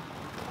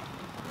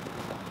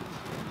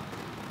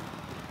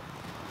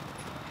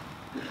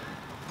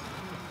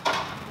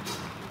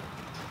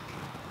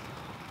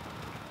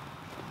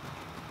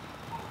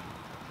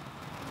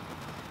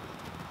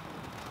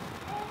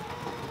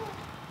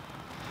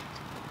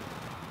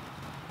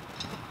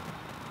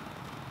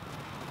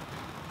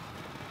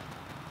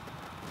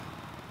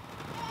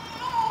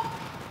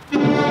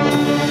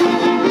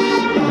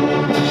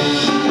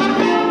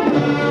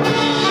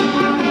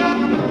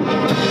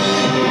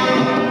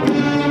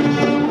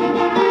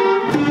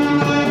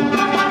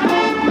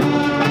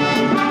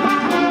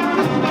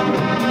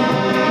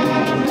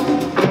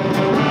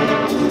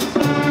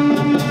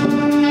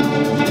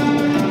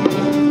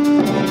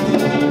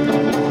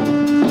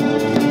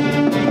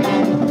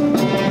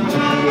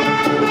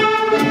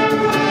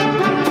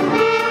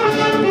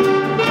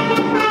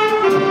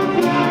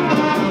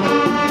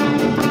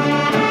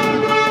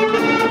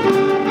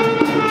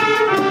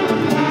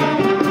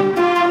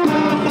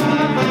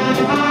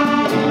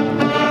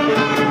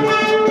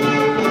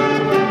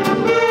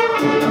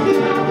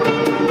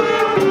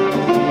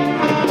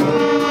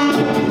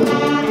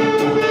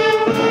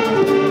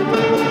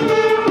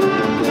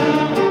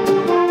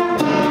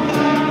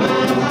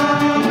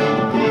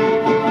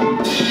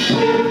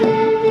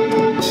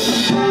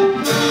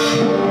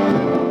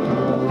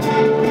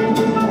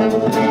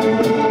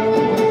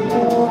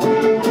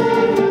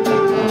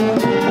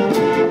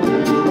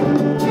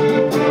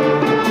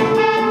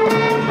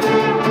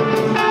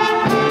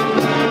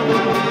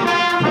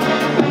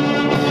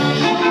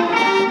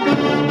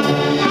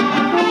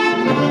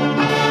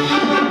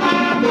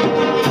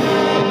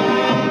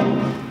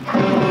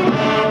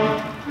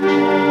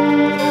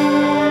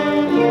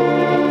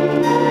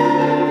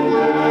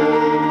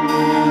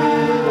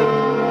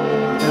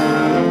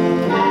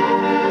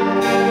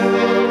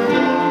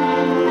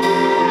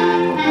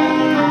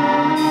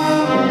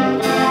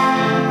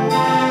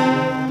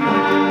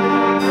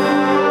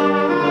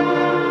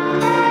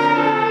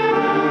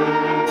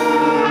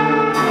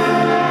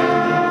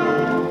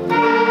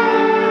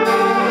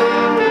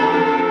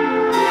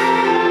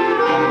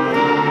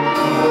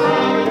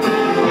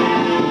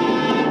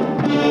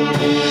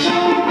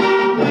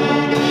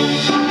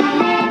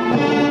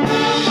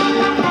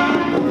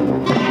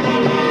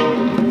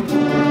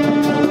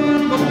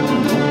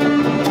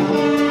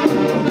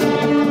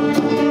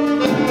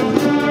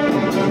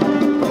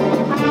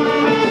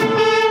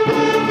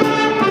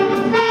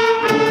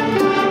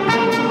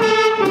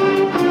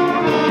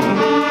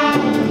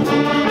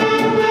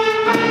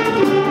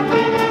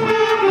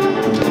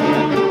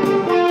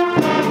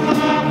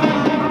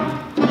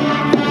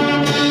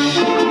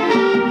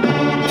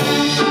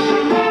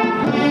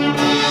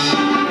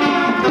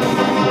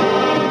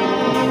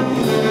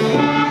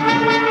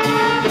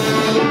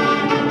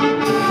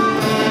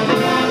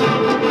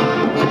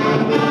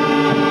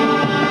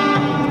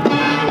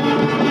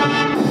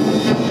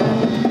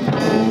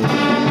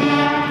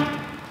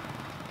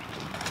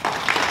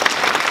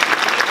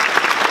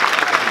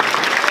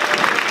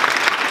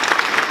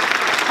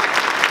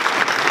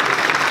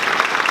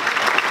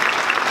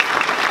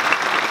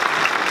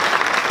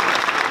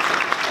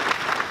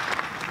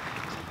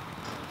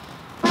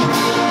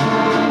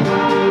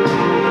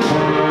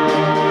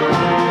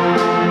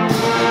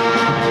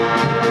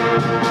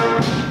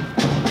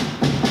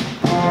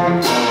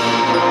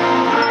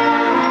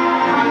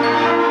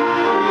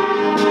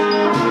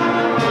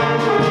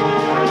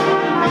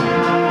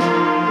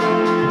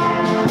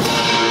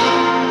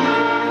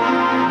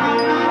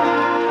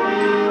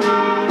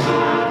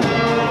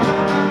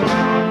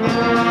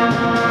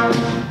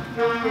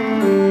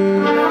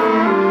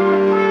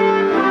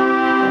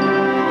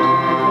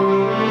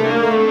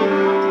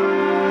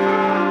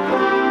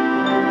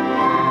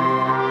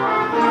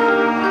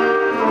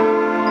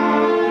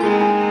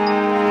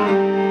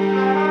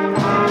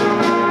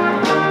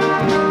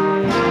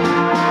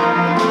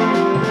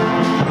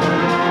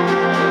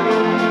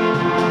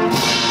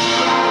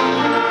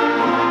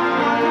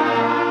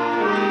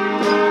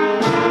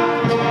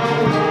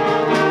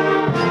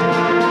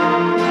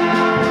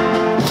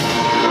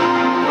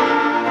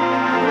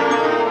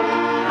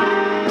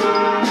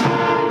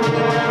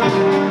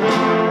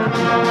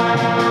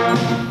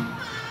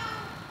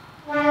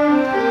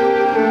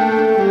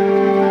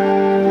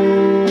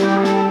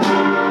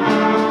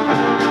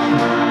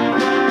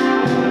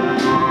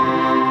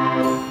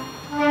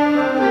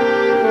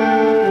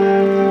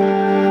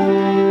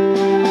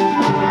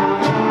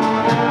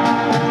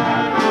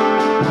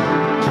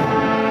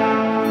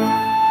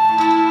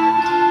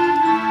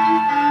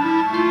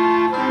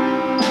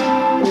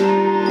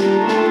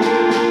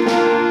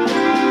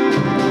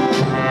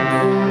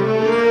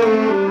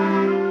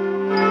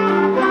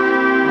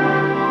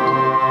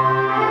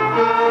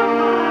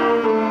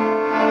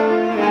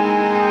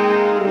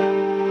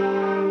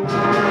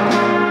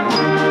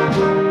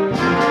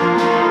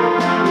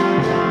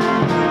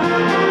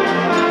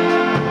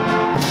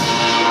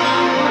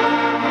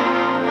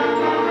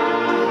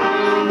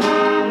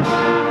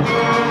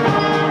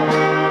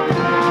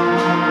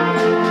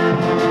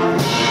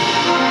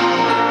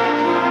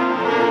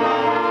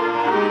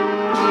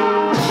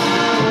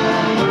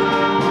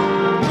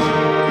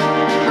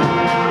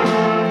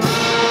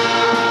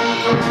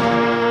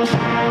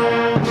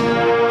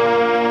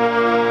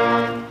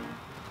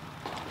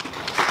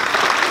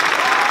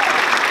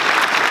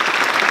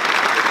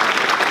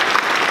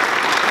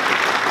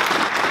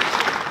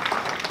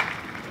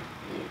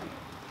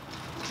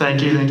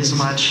 Thank you so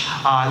much.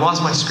 I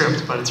lost my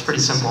script, but it's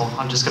pretty simple.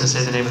 I'm just going to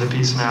say the name of the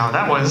piece now.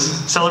 That was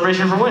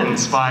Celebration for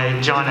Winds by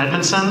John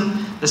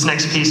Edmondson. This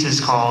next piece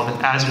is called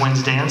As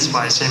Winds Dance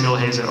by Samuel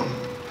Hazo.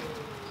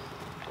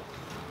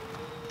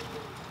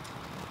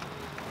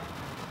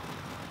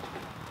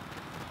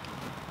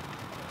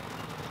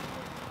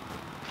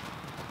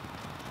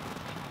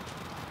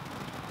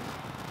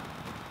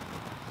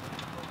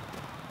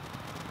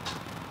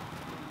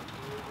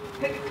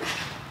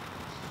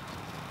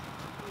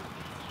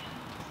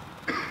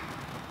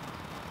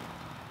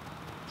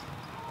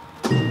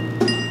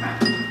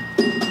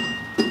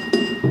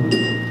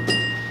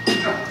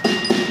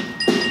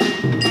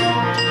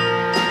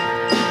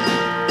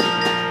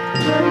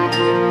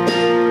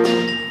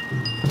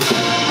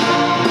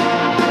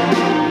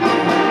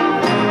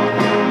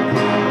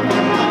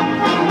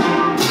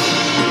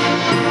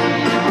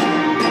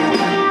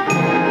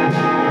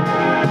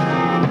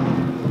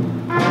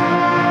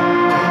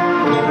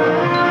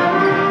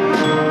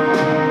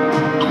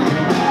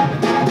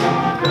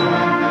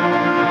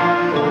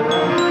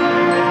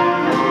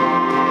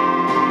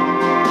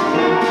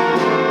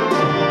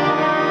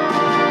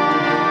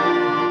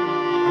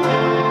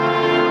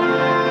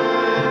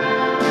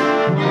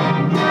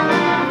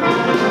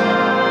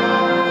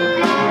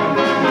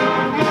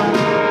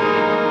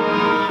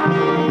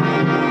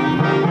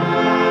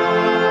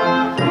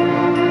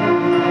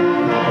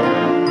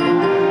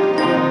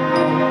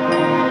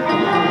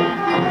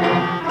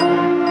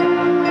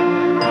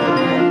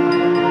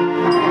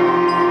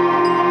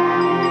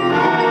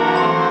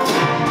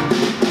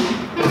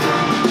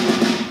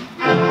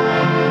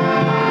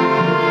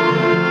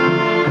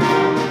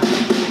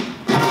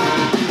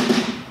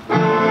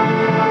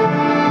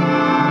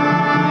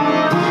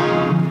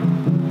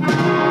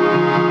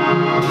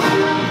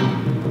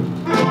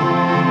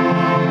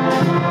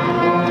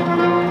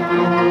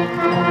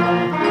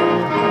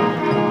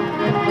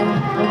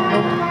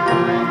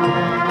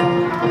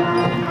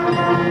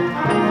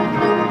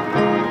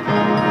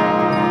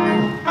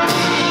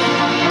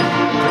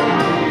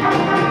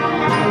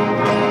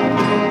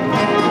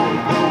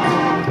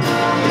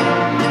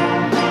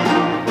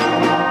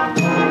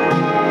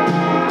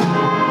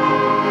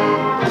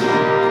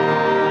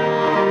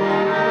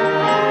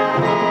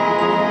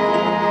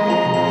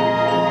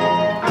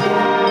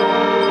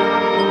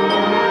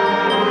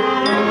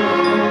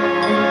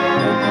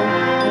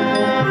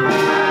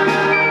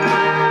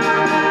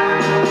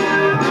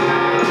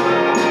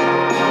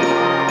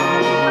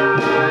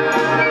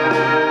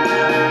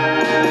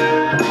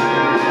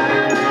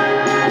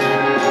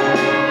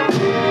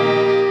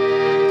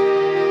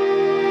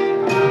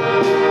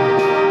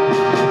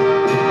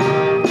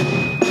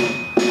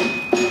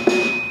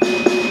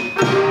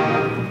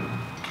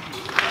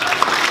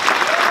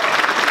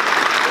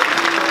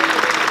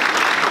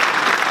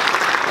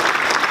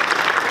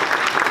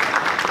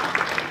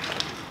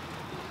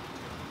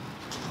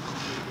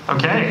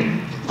 Okay,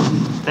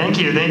 thank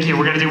you.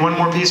 We're going to do one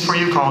more piece for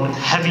you called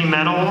Heavy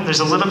Metal. There's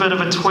a little bit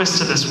of a twist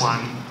to this one,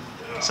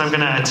 so I'm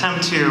going to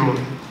attempt to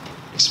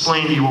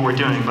explain to you what we're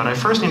doing, but I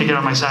first need to get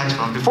on my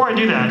saxophone. Before I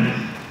do that,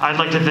 I'd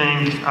like to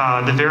thank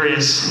the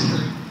various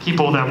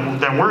people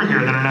that were here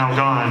that are now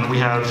gone. We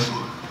have,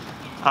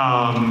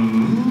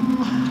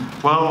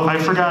 well, I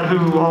forgot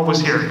who all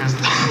was here because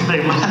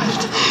they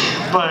left,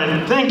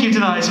 but thank you to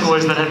the high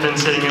schoolers that have been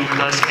sitting in with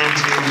us, and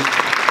to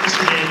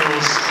Mr.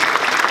 Daniels,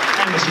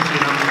 and Mr.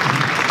 Pino,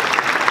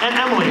 and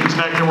Emily, who's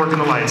back there working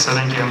the lights, so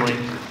thank you, Emily.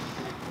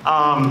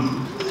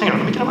 Hang on,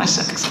 let me get on my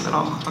sax, and then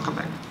I'll come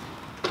back.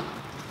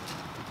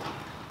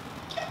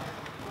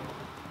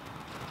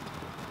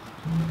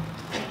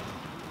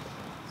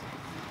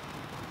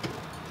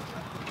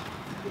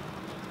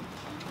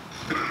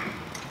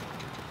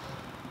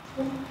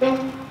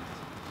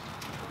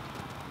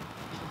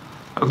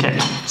 Okay,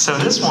 so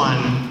this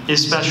one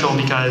is special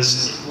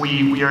because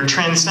we are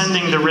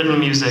transcending the written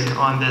music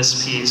on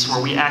this piece,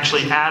 where we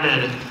actually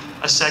added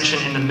a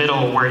section in the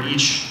middle where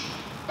each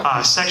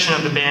section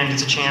of the band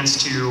gets a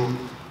chance to,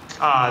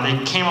 they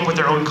came up with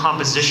their own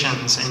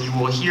compositions, and you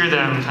will hear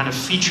them kind of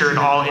featured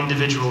all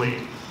individually.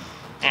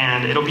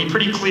 And it'll be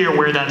pretty clear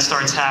where that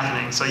starts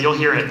happening, so you'll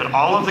hear it. But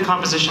all of the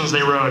compositions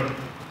they wrote,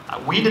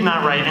 we did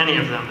not write any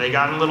of them. They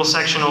got in little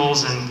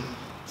sectionals and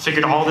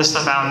figured all this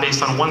stuff out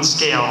based on one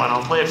scale, and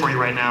I'll play it for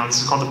you right now.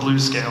 This is called the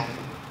blues scale.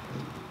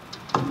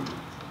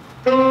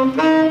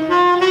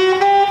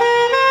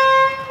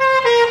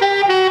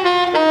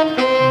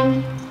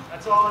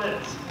 That's all it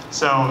is.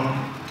 So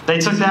they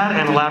took that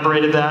and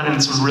elaborated that in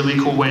some really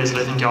cool ways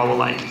that I think y'all will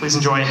like. Please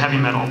enjoy Heavy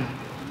Metal.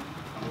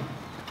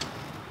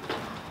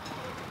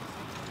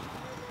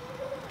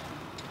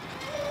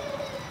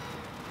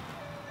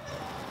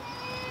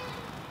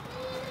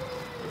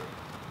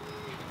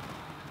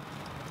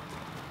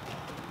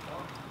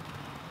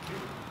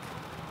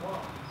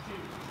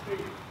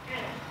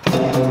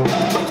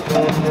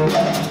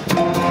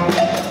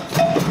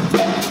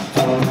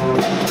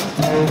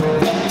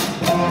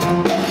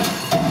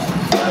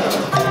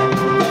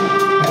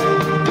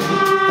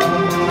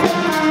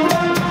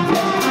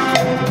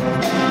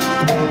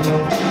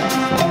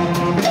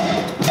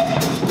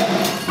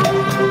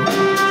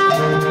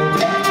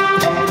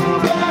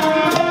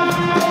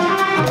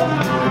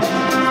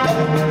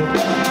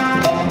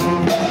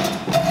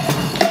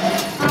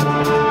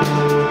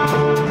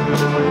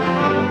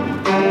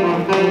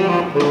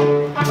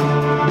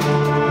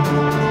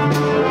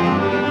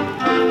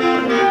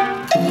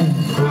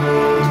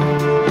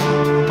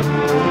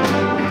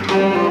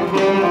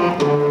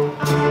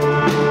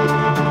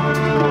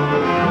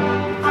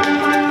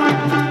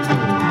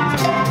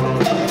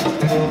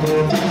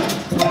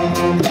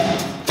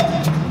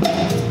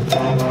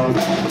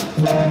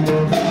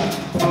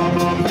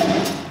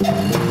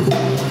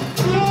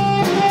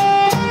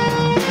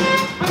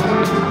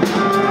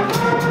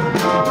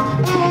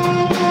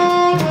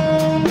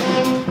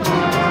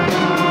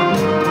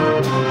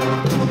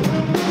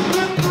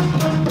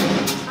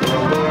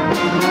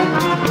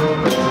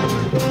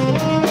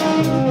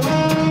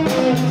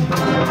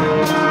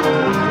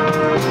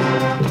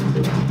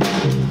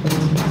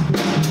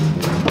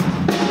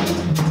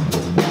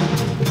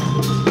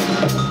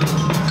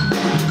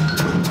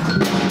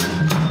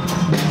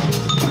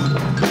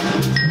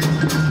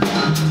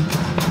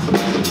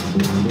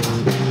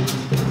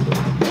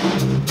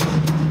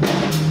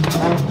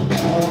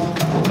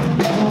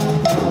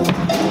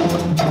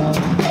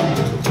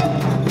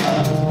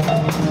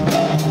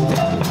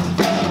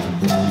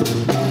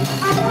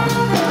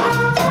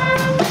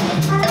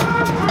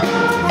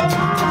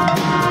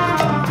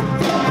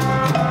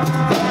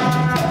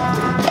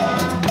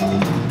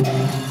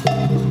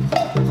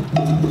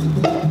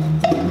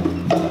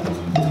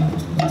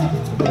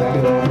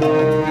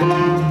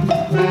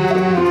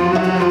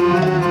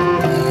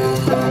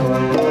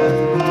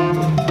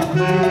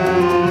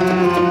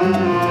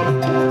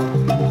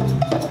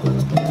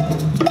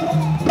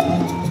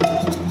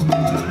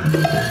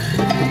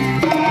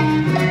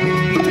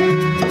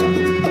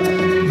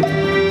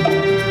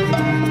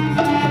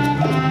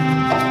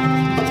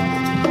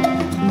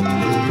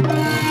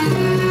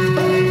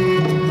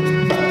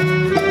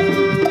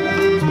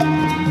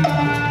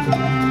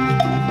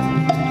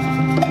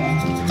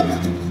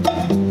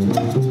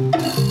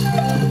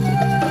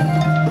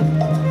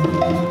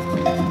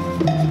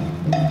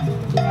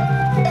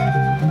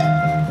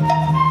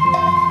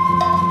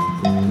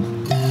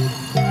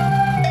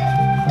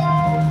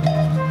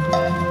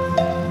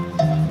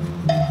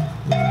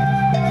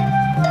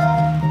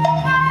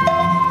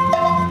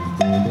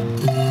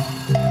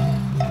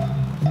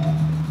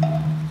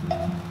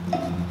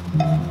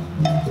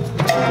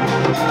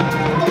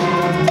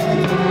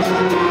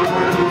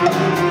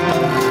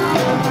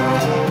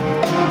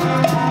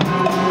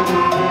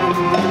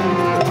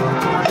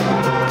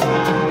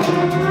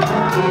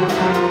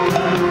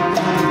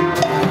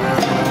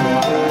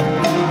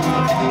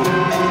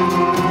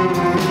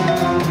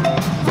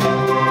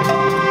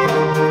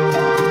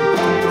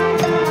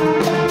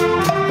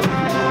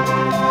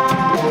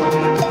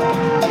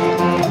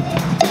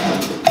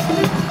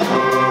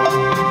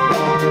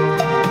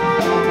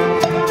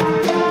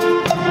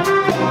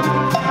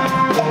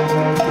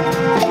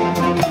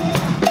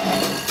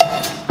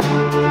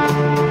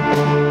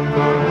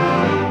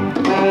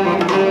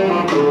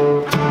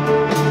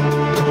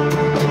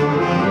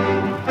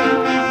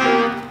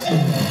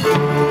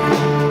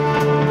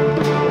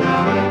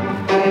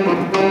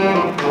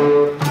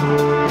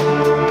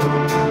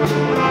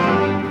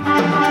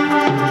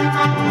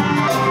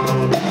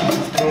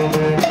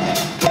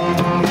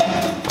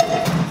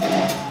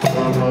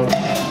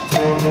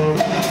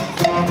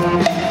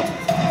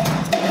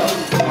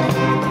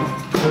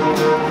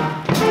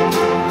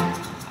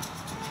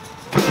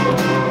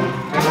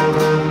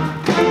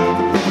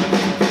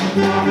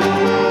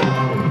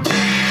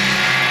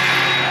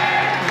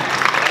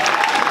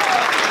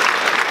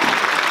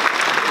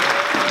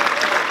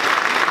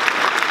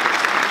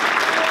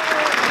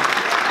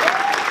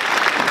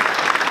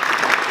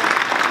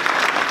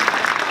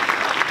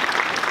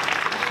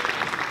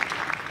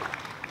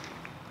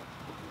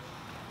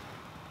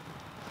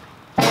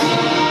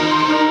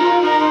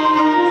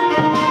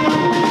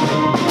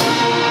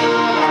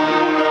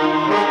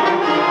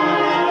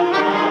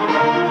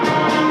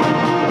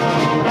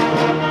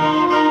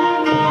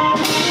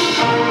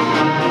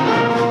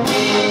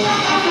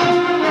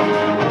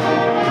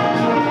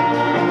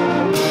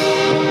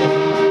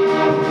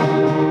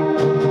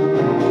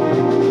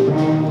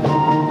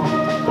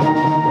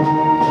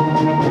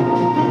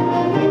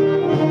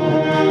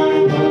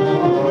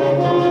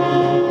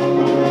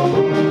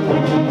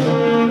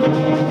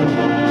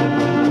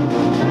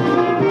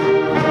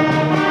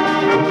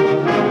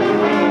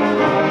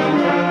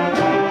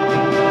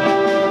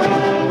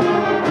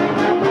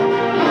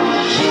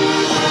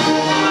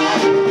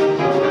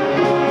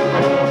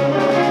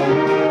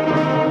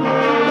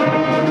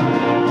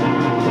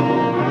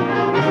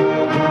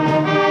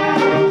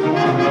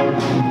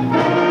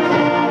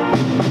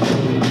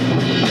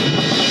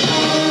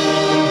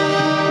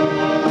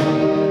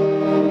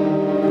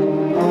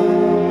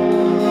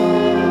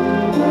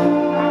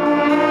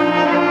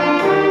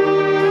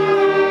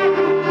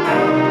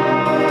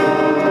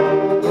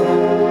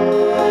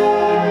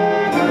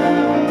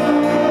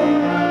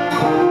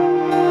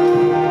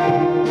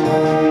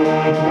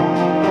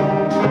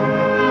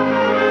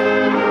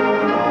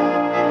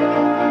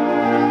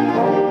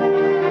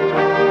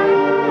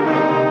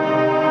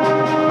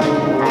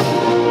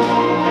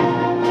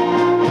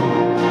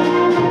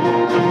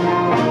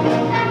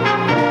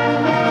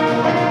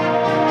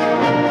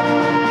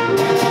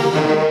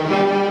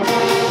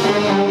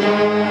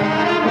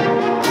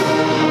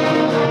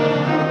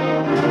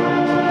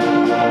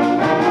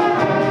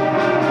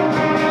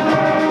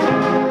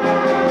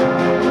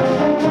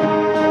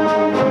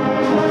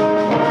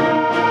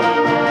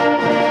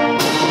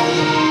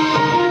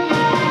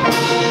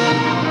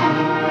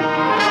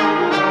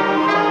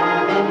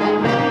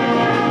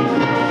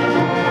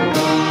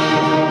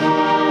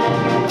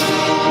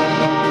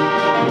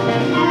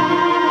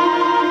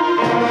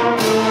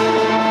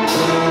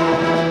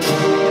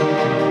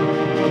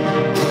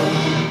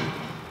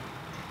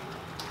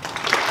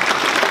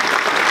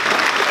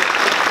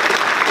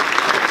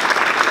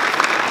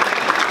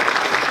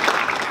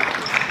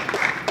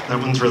 That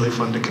one's really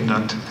fun to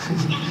conduct.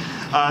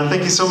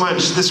 Thank you so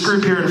much. This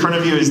group here in front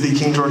of you is the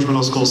King George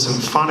Middle School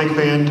Symphonic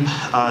Band.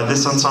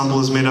 This ensemble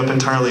is made up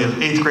entirely of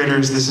 8th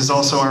graders. This is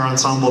also our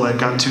ensemble that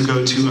got to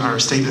go to our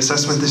state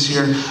assessment this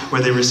year,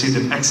 where they received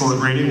an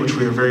excellent rating, which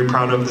we are very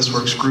proud of. This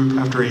Works group,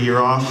 after a year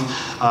off,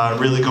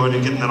 really going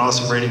and getting that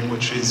awesome rating,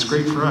 which is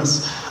great for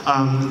us.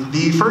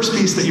 The first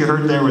piece that you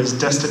heard there was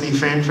Destiny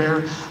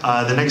Fanfare.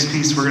 The next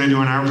piece we're going to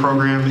do in our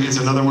program is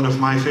another one of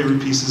my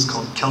favorite pieces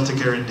called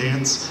Celtic Air and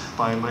Dance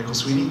by Michael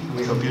Sweeney.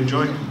 We hope you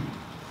enjoy.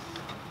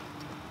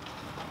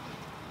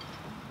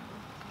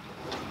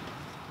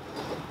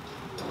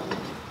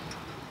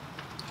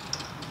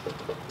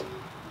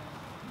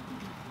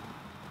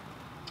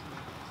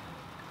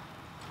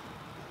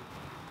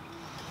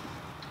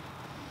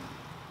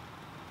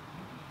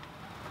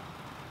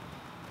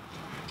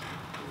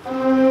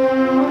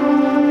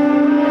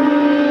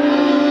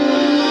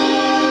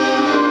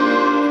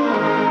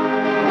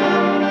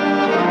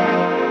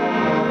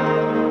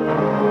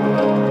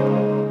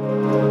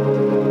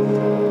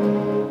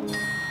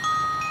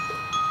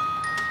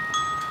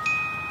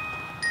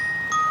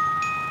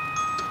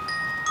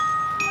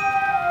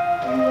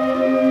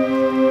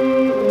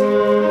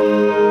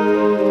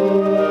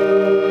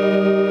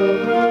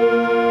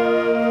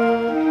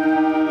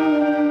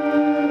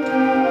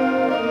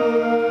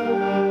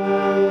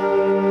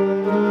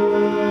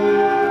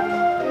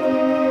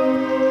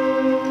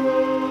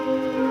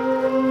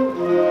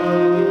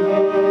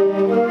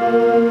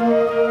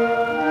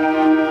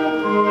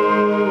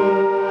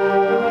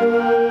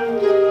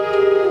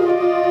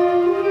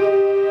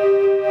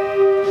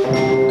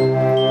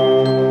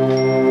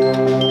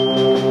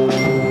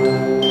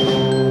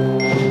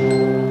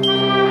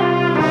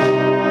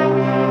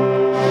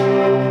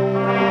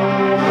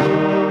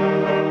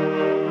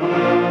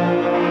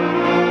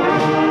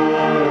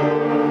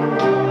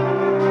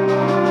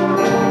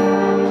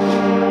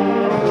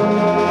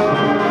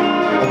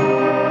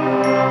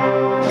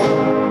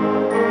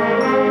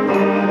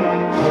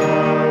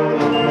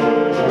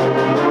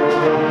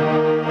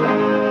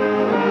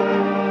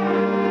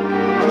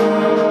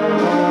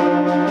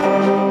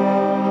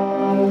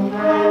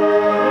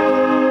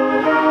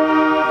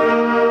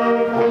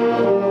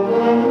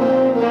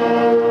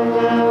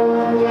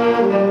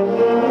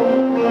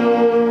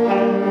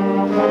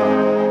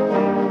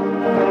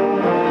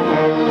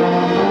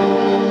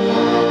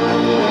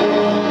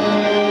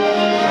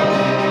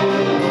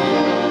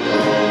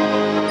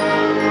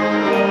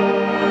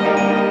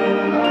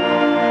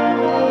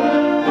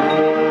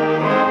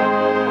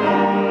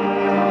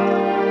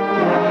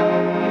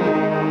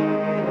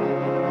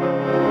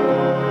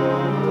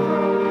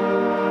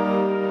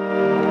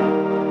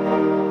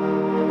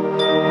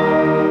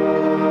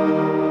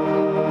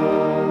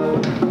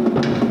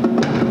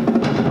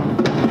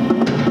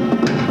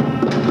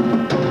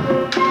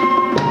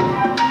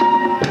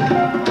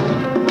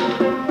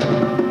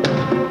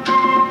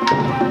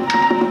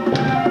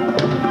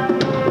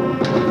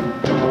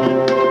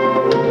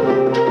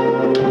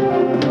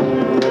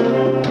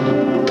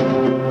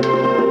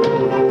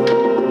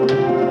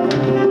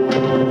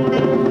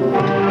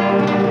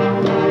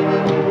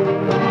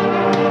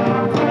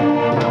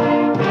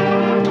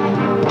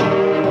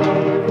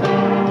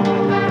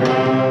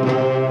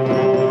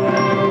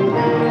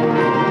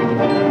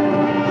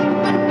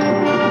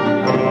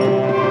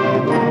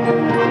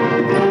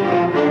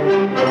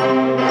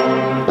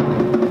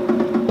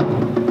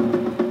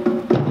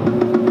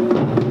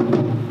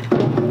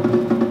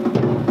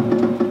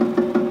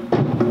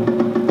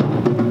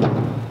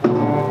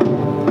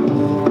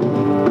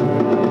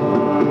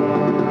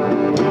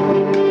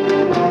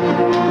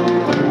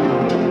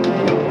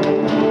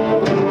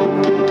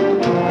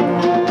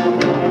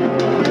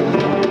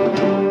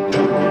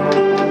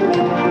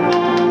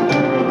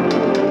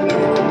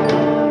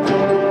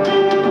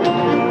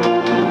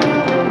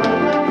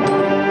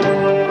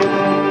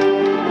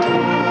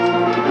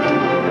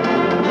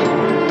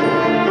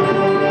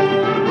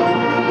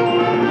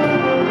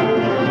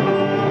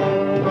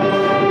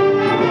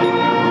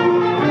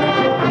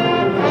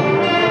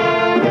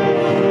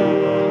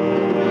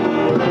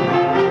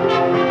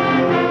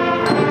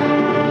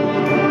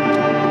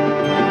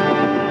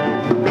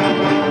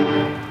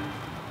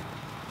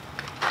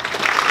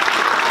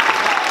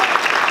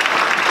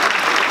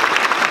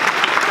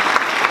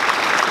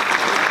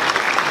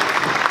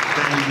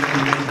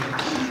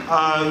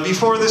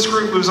 Before this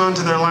group moves on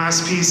to their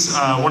last piece,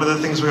 one of the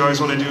things we always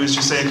want to do is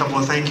just say a couple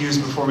of thank yous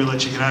before we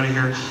let you get out of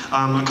here.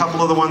 A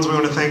couple of the ones we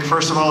want to thank,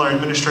 first of all, our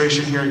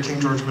administration here at King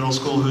George Middle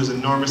School, who is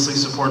enormously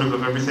supportive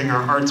of everything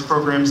our arts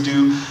programs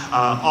do.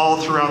 All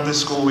throughout this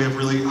school, we have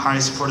really high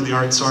support of the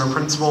arts. So our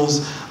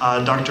principals,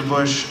 Dr.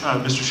 Bush,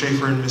 Mr.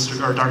 Schaefer, and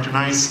Dr.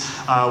 Nice,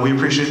 we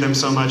appreciate them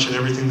so much and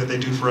everything that they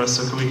do for us.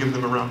 So can we give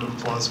them a round of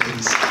applause,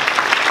 please?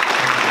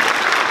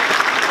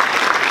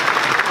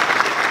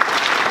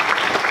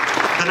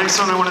 The next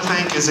one I want to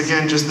thank is,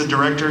 again, just the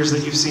directors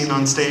that you've seen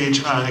on stage.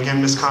 Again,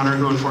 Ms. Connor,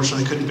 who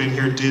unfortunately couldn't be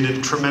here, did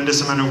a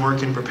tremendous amount of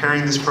work in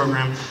preparing this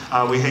program.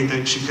 We hate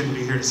that she couldn't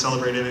be here to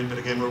celebrate in it, but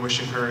again, we're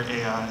wishing her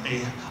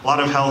a lot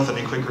of health and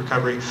a quick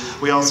recovery.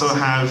 We also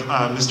have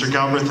Mr.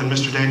 Galbraith and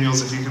Mr.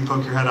 Daniels. If you can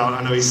poke your head out,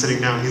 I know he's sitting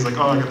down. He's like,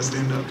 oh, I gotta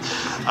stand up.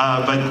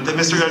 But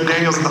Mr.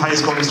 Daniels at the high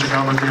school, Mr.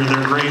 Galbraith here,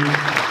 they're great.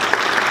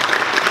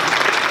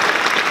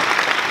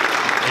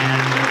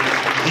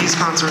 These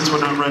concerts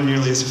would not run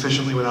nearly as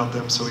efficiently without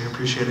them, so we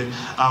appreciate it.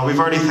 We've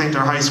already thanked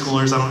our high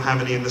schoolers. I don't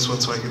have any in this one,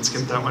 so I can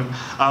skip that one.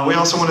 We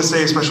also want to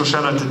say a special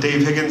shout out to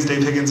Dave Higgins.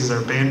 Dave Higgins is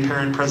our band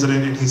parent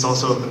president, and he's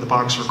also up in the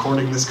box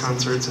recording this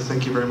concert, so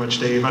thank you very much,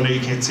 Dave. I know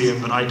you can't see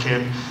him, but I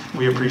can.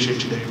 We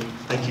appreciate you, Dave.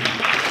 Thank you.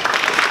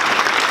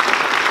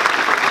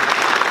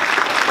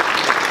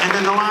 And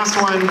then the last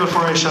one,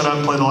 before I shut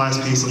up, play the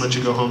last piece and let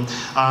you go home,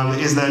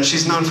 is that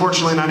she's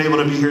unfortunately not able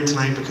to be here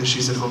tonight because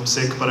she's at home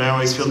sick, but I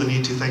always feel the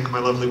need to thank my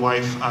lovely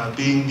wife.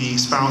 Being the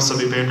spouse of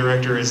a band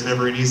director is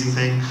never an easy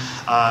thing,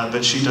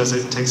 but she does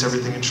it and takes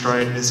everything in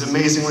stride and is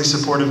amazingly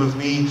supportive of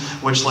me,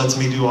 which lets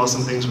me do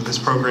awesome things with this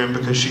program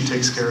because she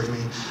takes care of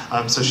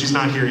me. So she's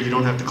not here, you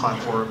don't have to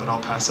clap for her, but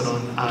I'll pass it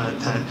on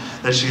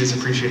that she is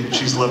appreciated.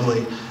 She's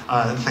lovely.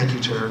 Thank you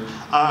to her.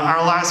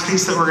 Our last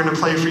piece that we're going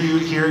to play for you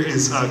here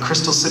is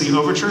Crystal City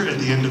Overture. At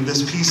the end of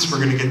this piece, we're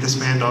going to get this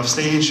band off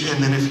stage,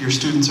 and then if your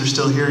students are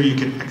still here, you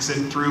can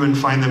exit through and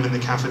find them in the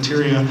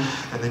cafeteria,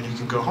 and then you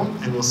can go home,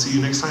 and we'll see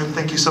you next time.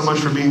 Thank you so much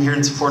for being here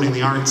and supporting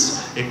the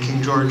arts in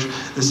King George.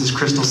 This is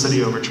Crystal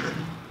City Overture.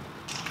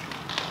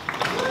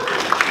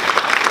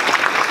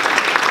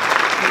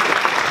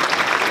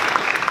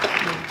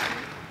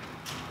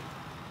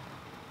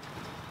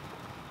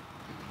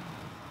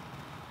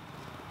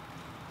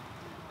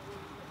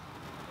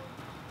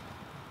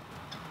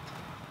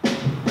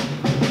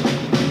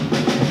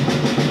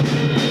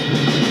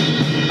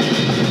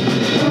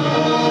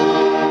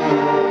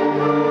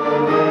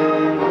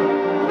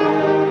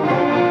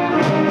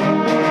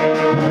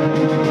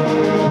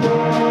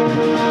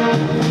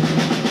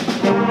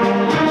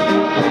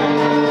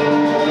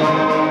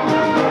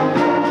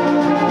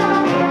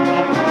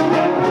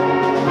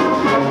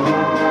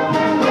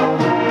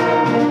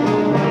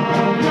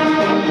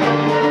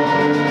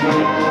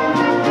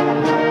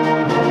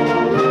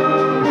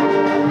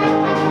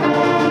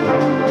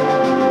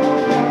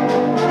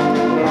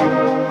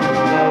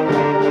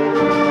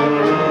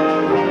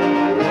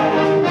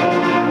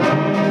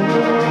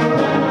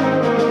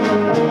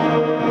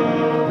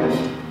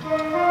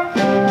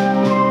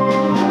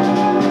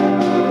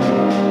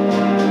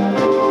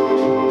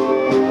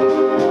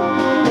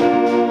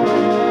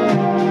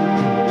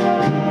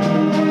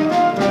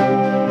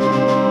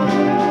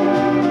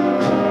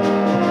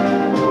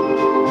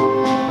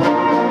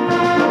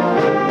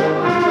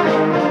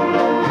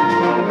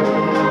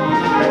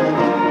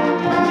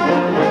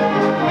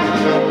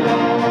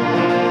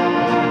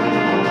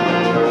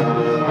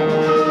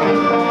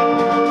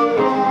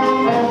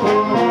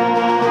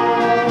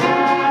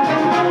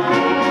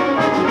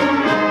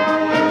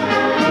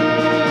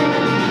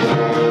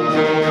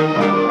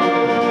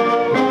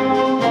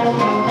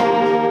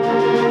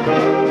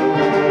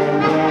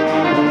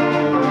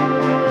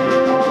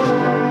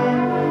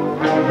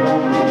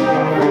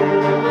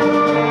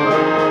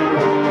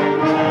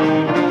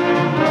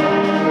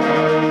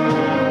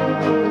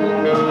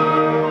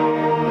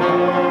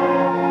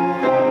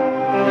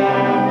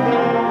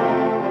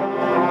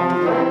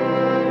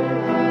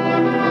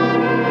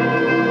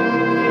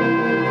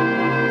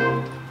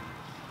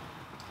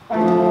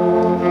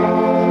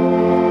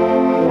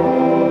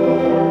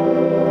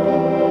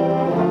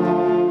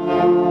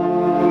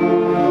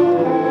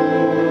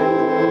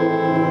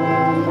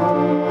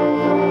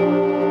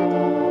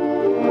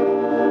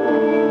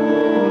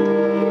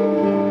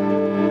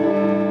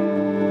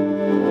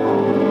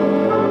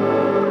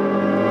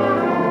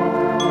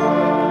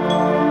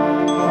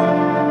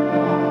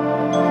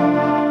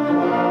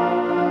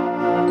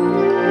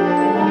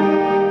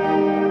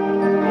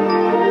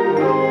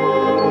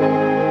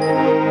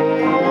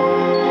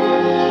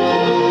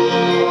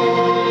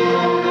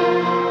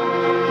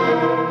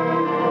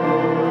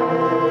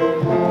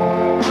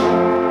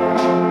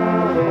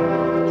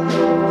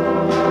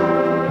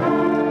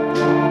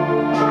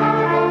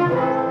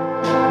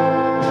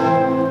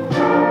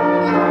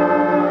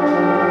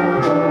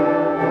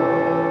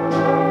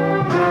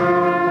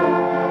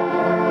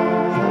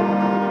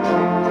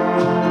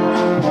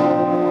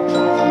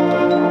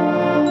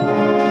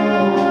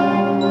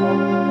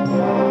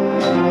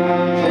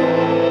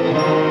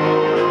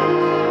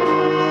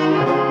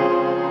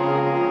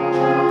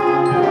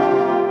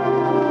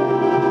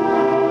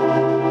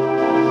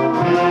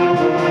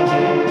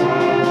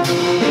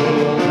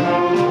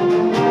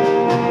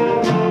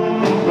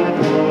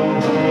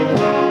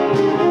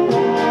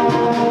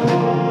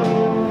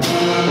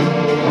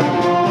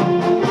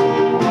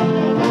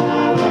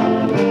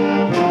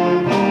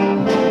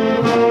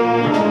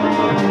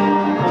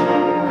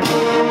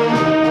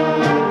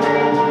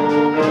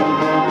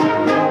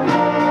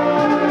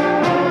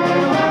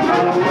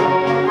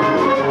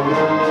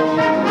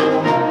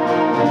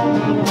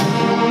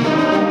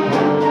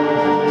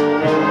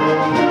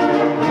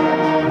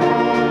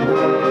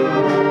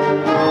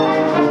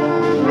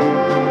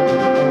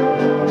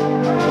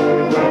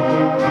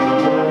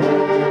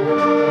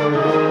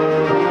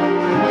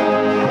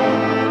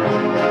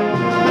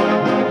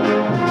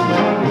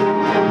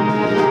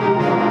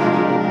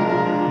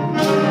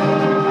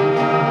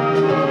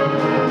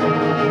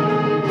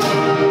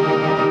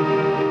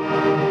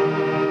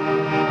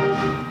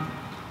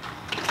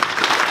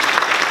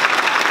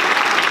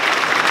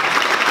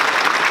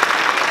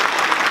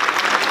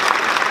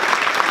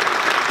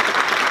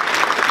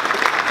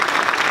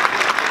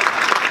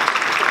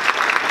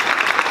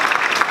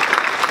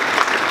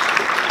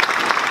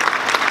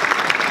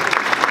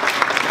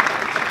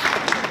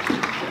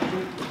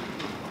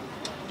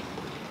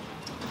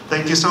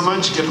 Thank you so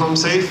much. Get home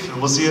safe,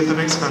 and we'll see you at the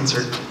next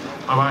concert.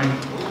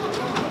 Bye-bye.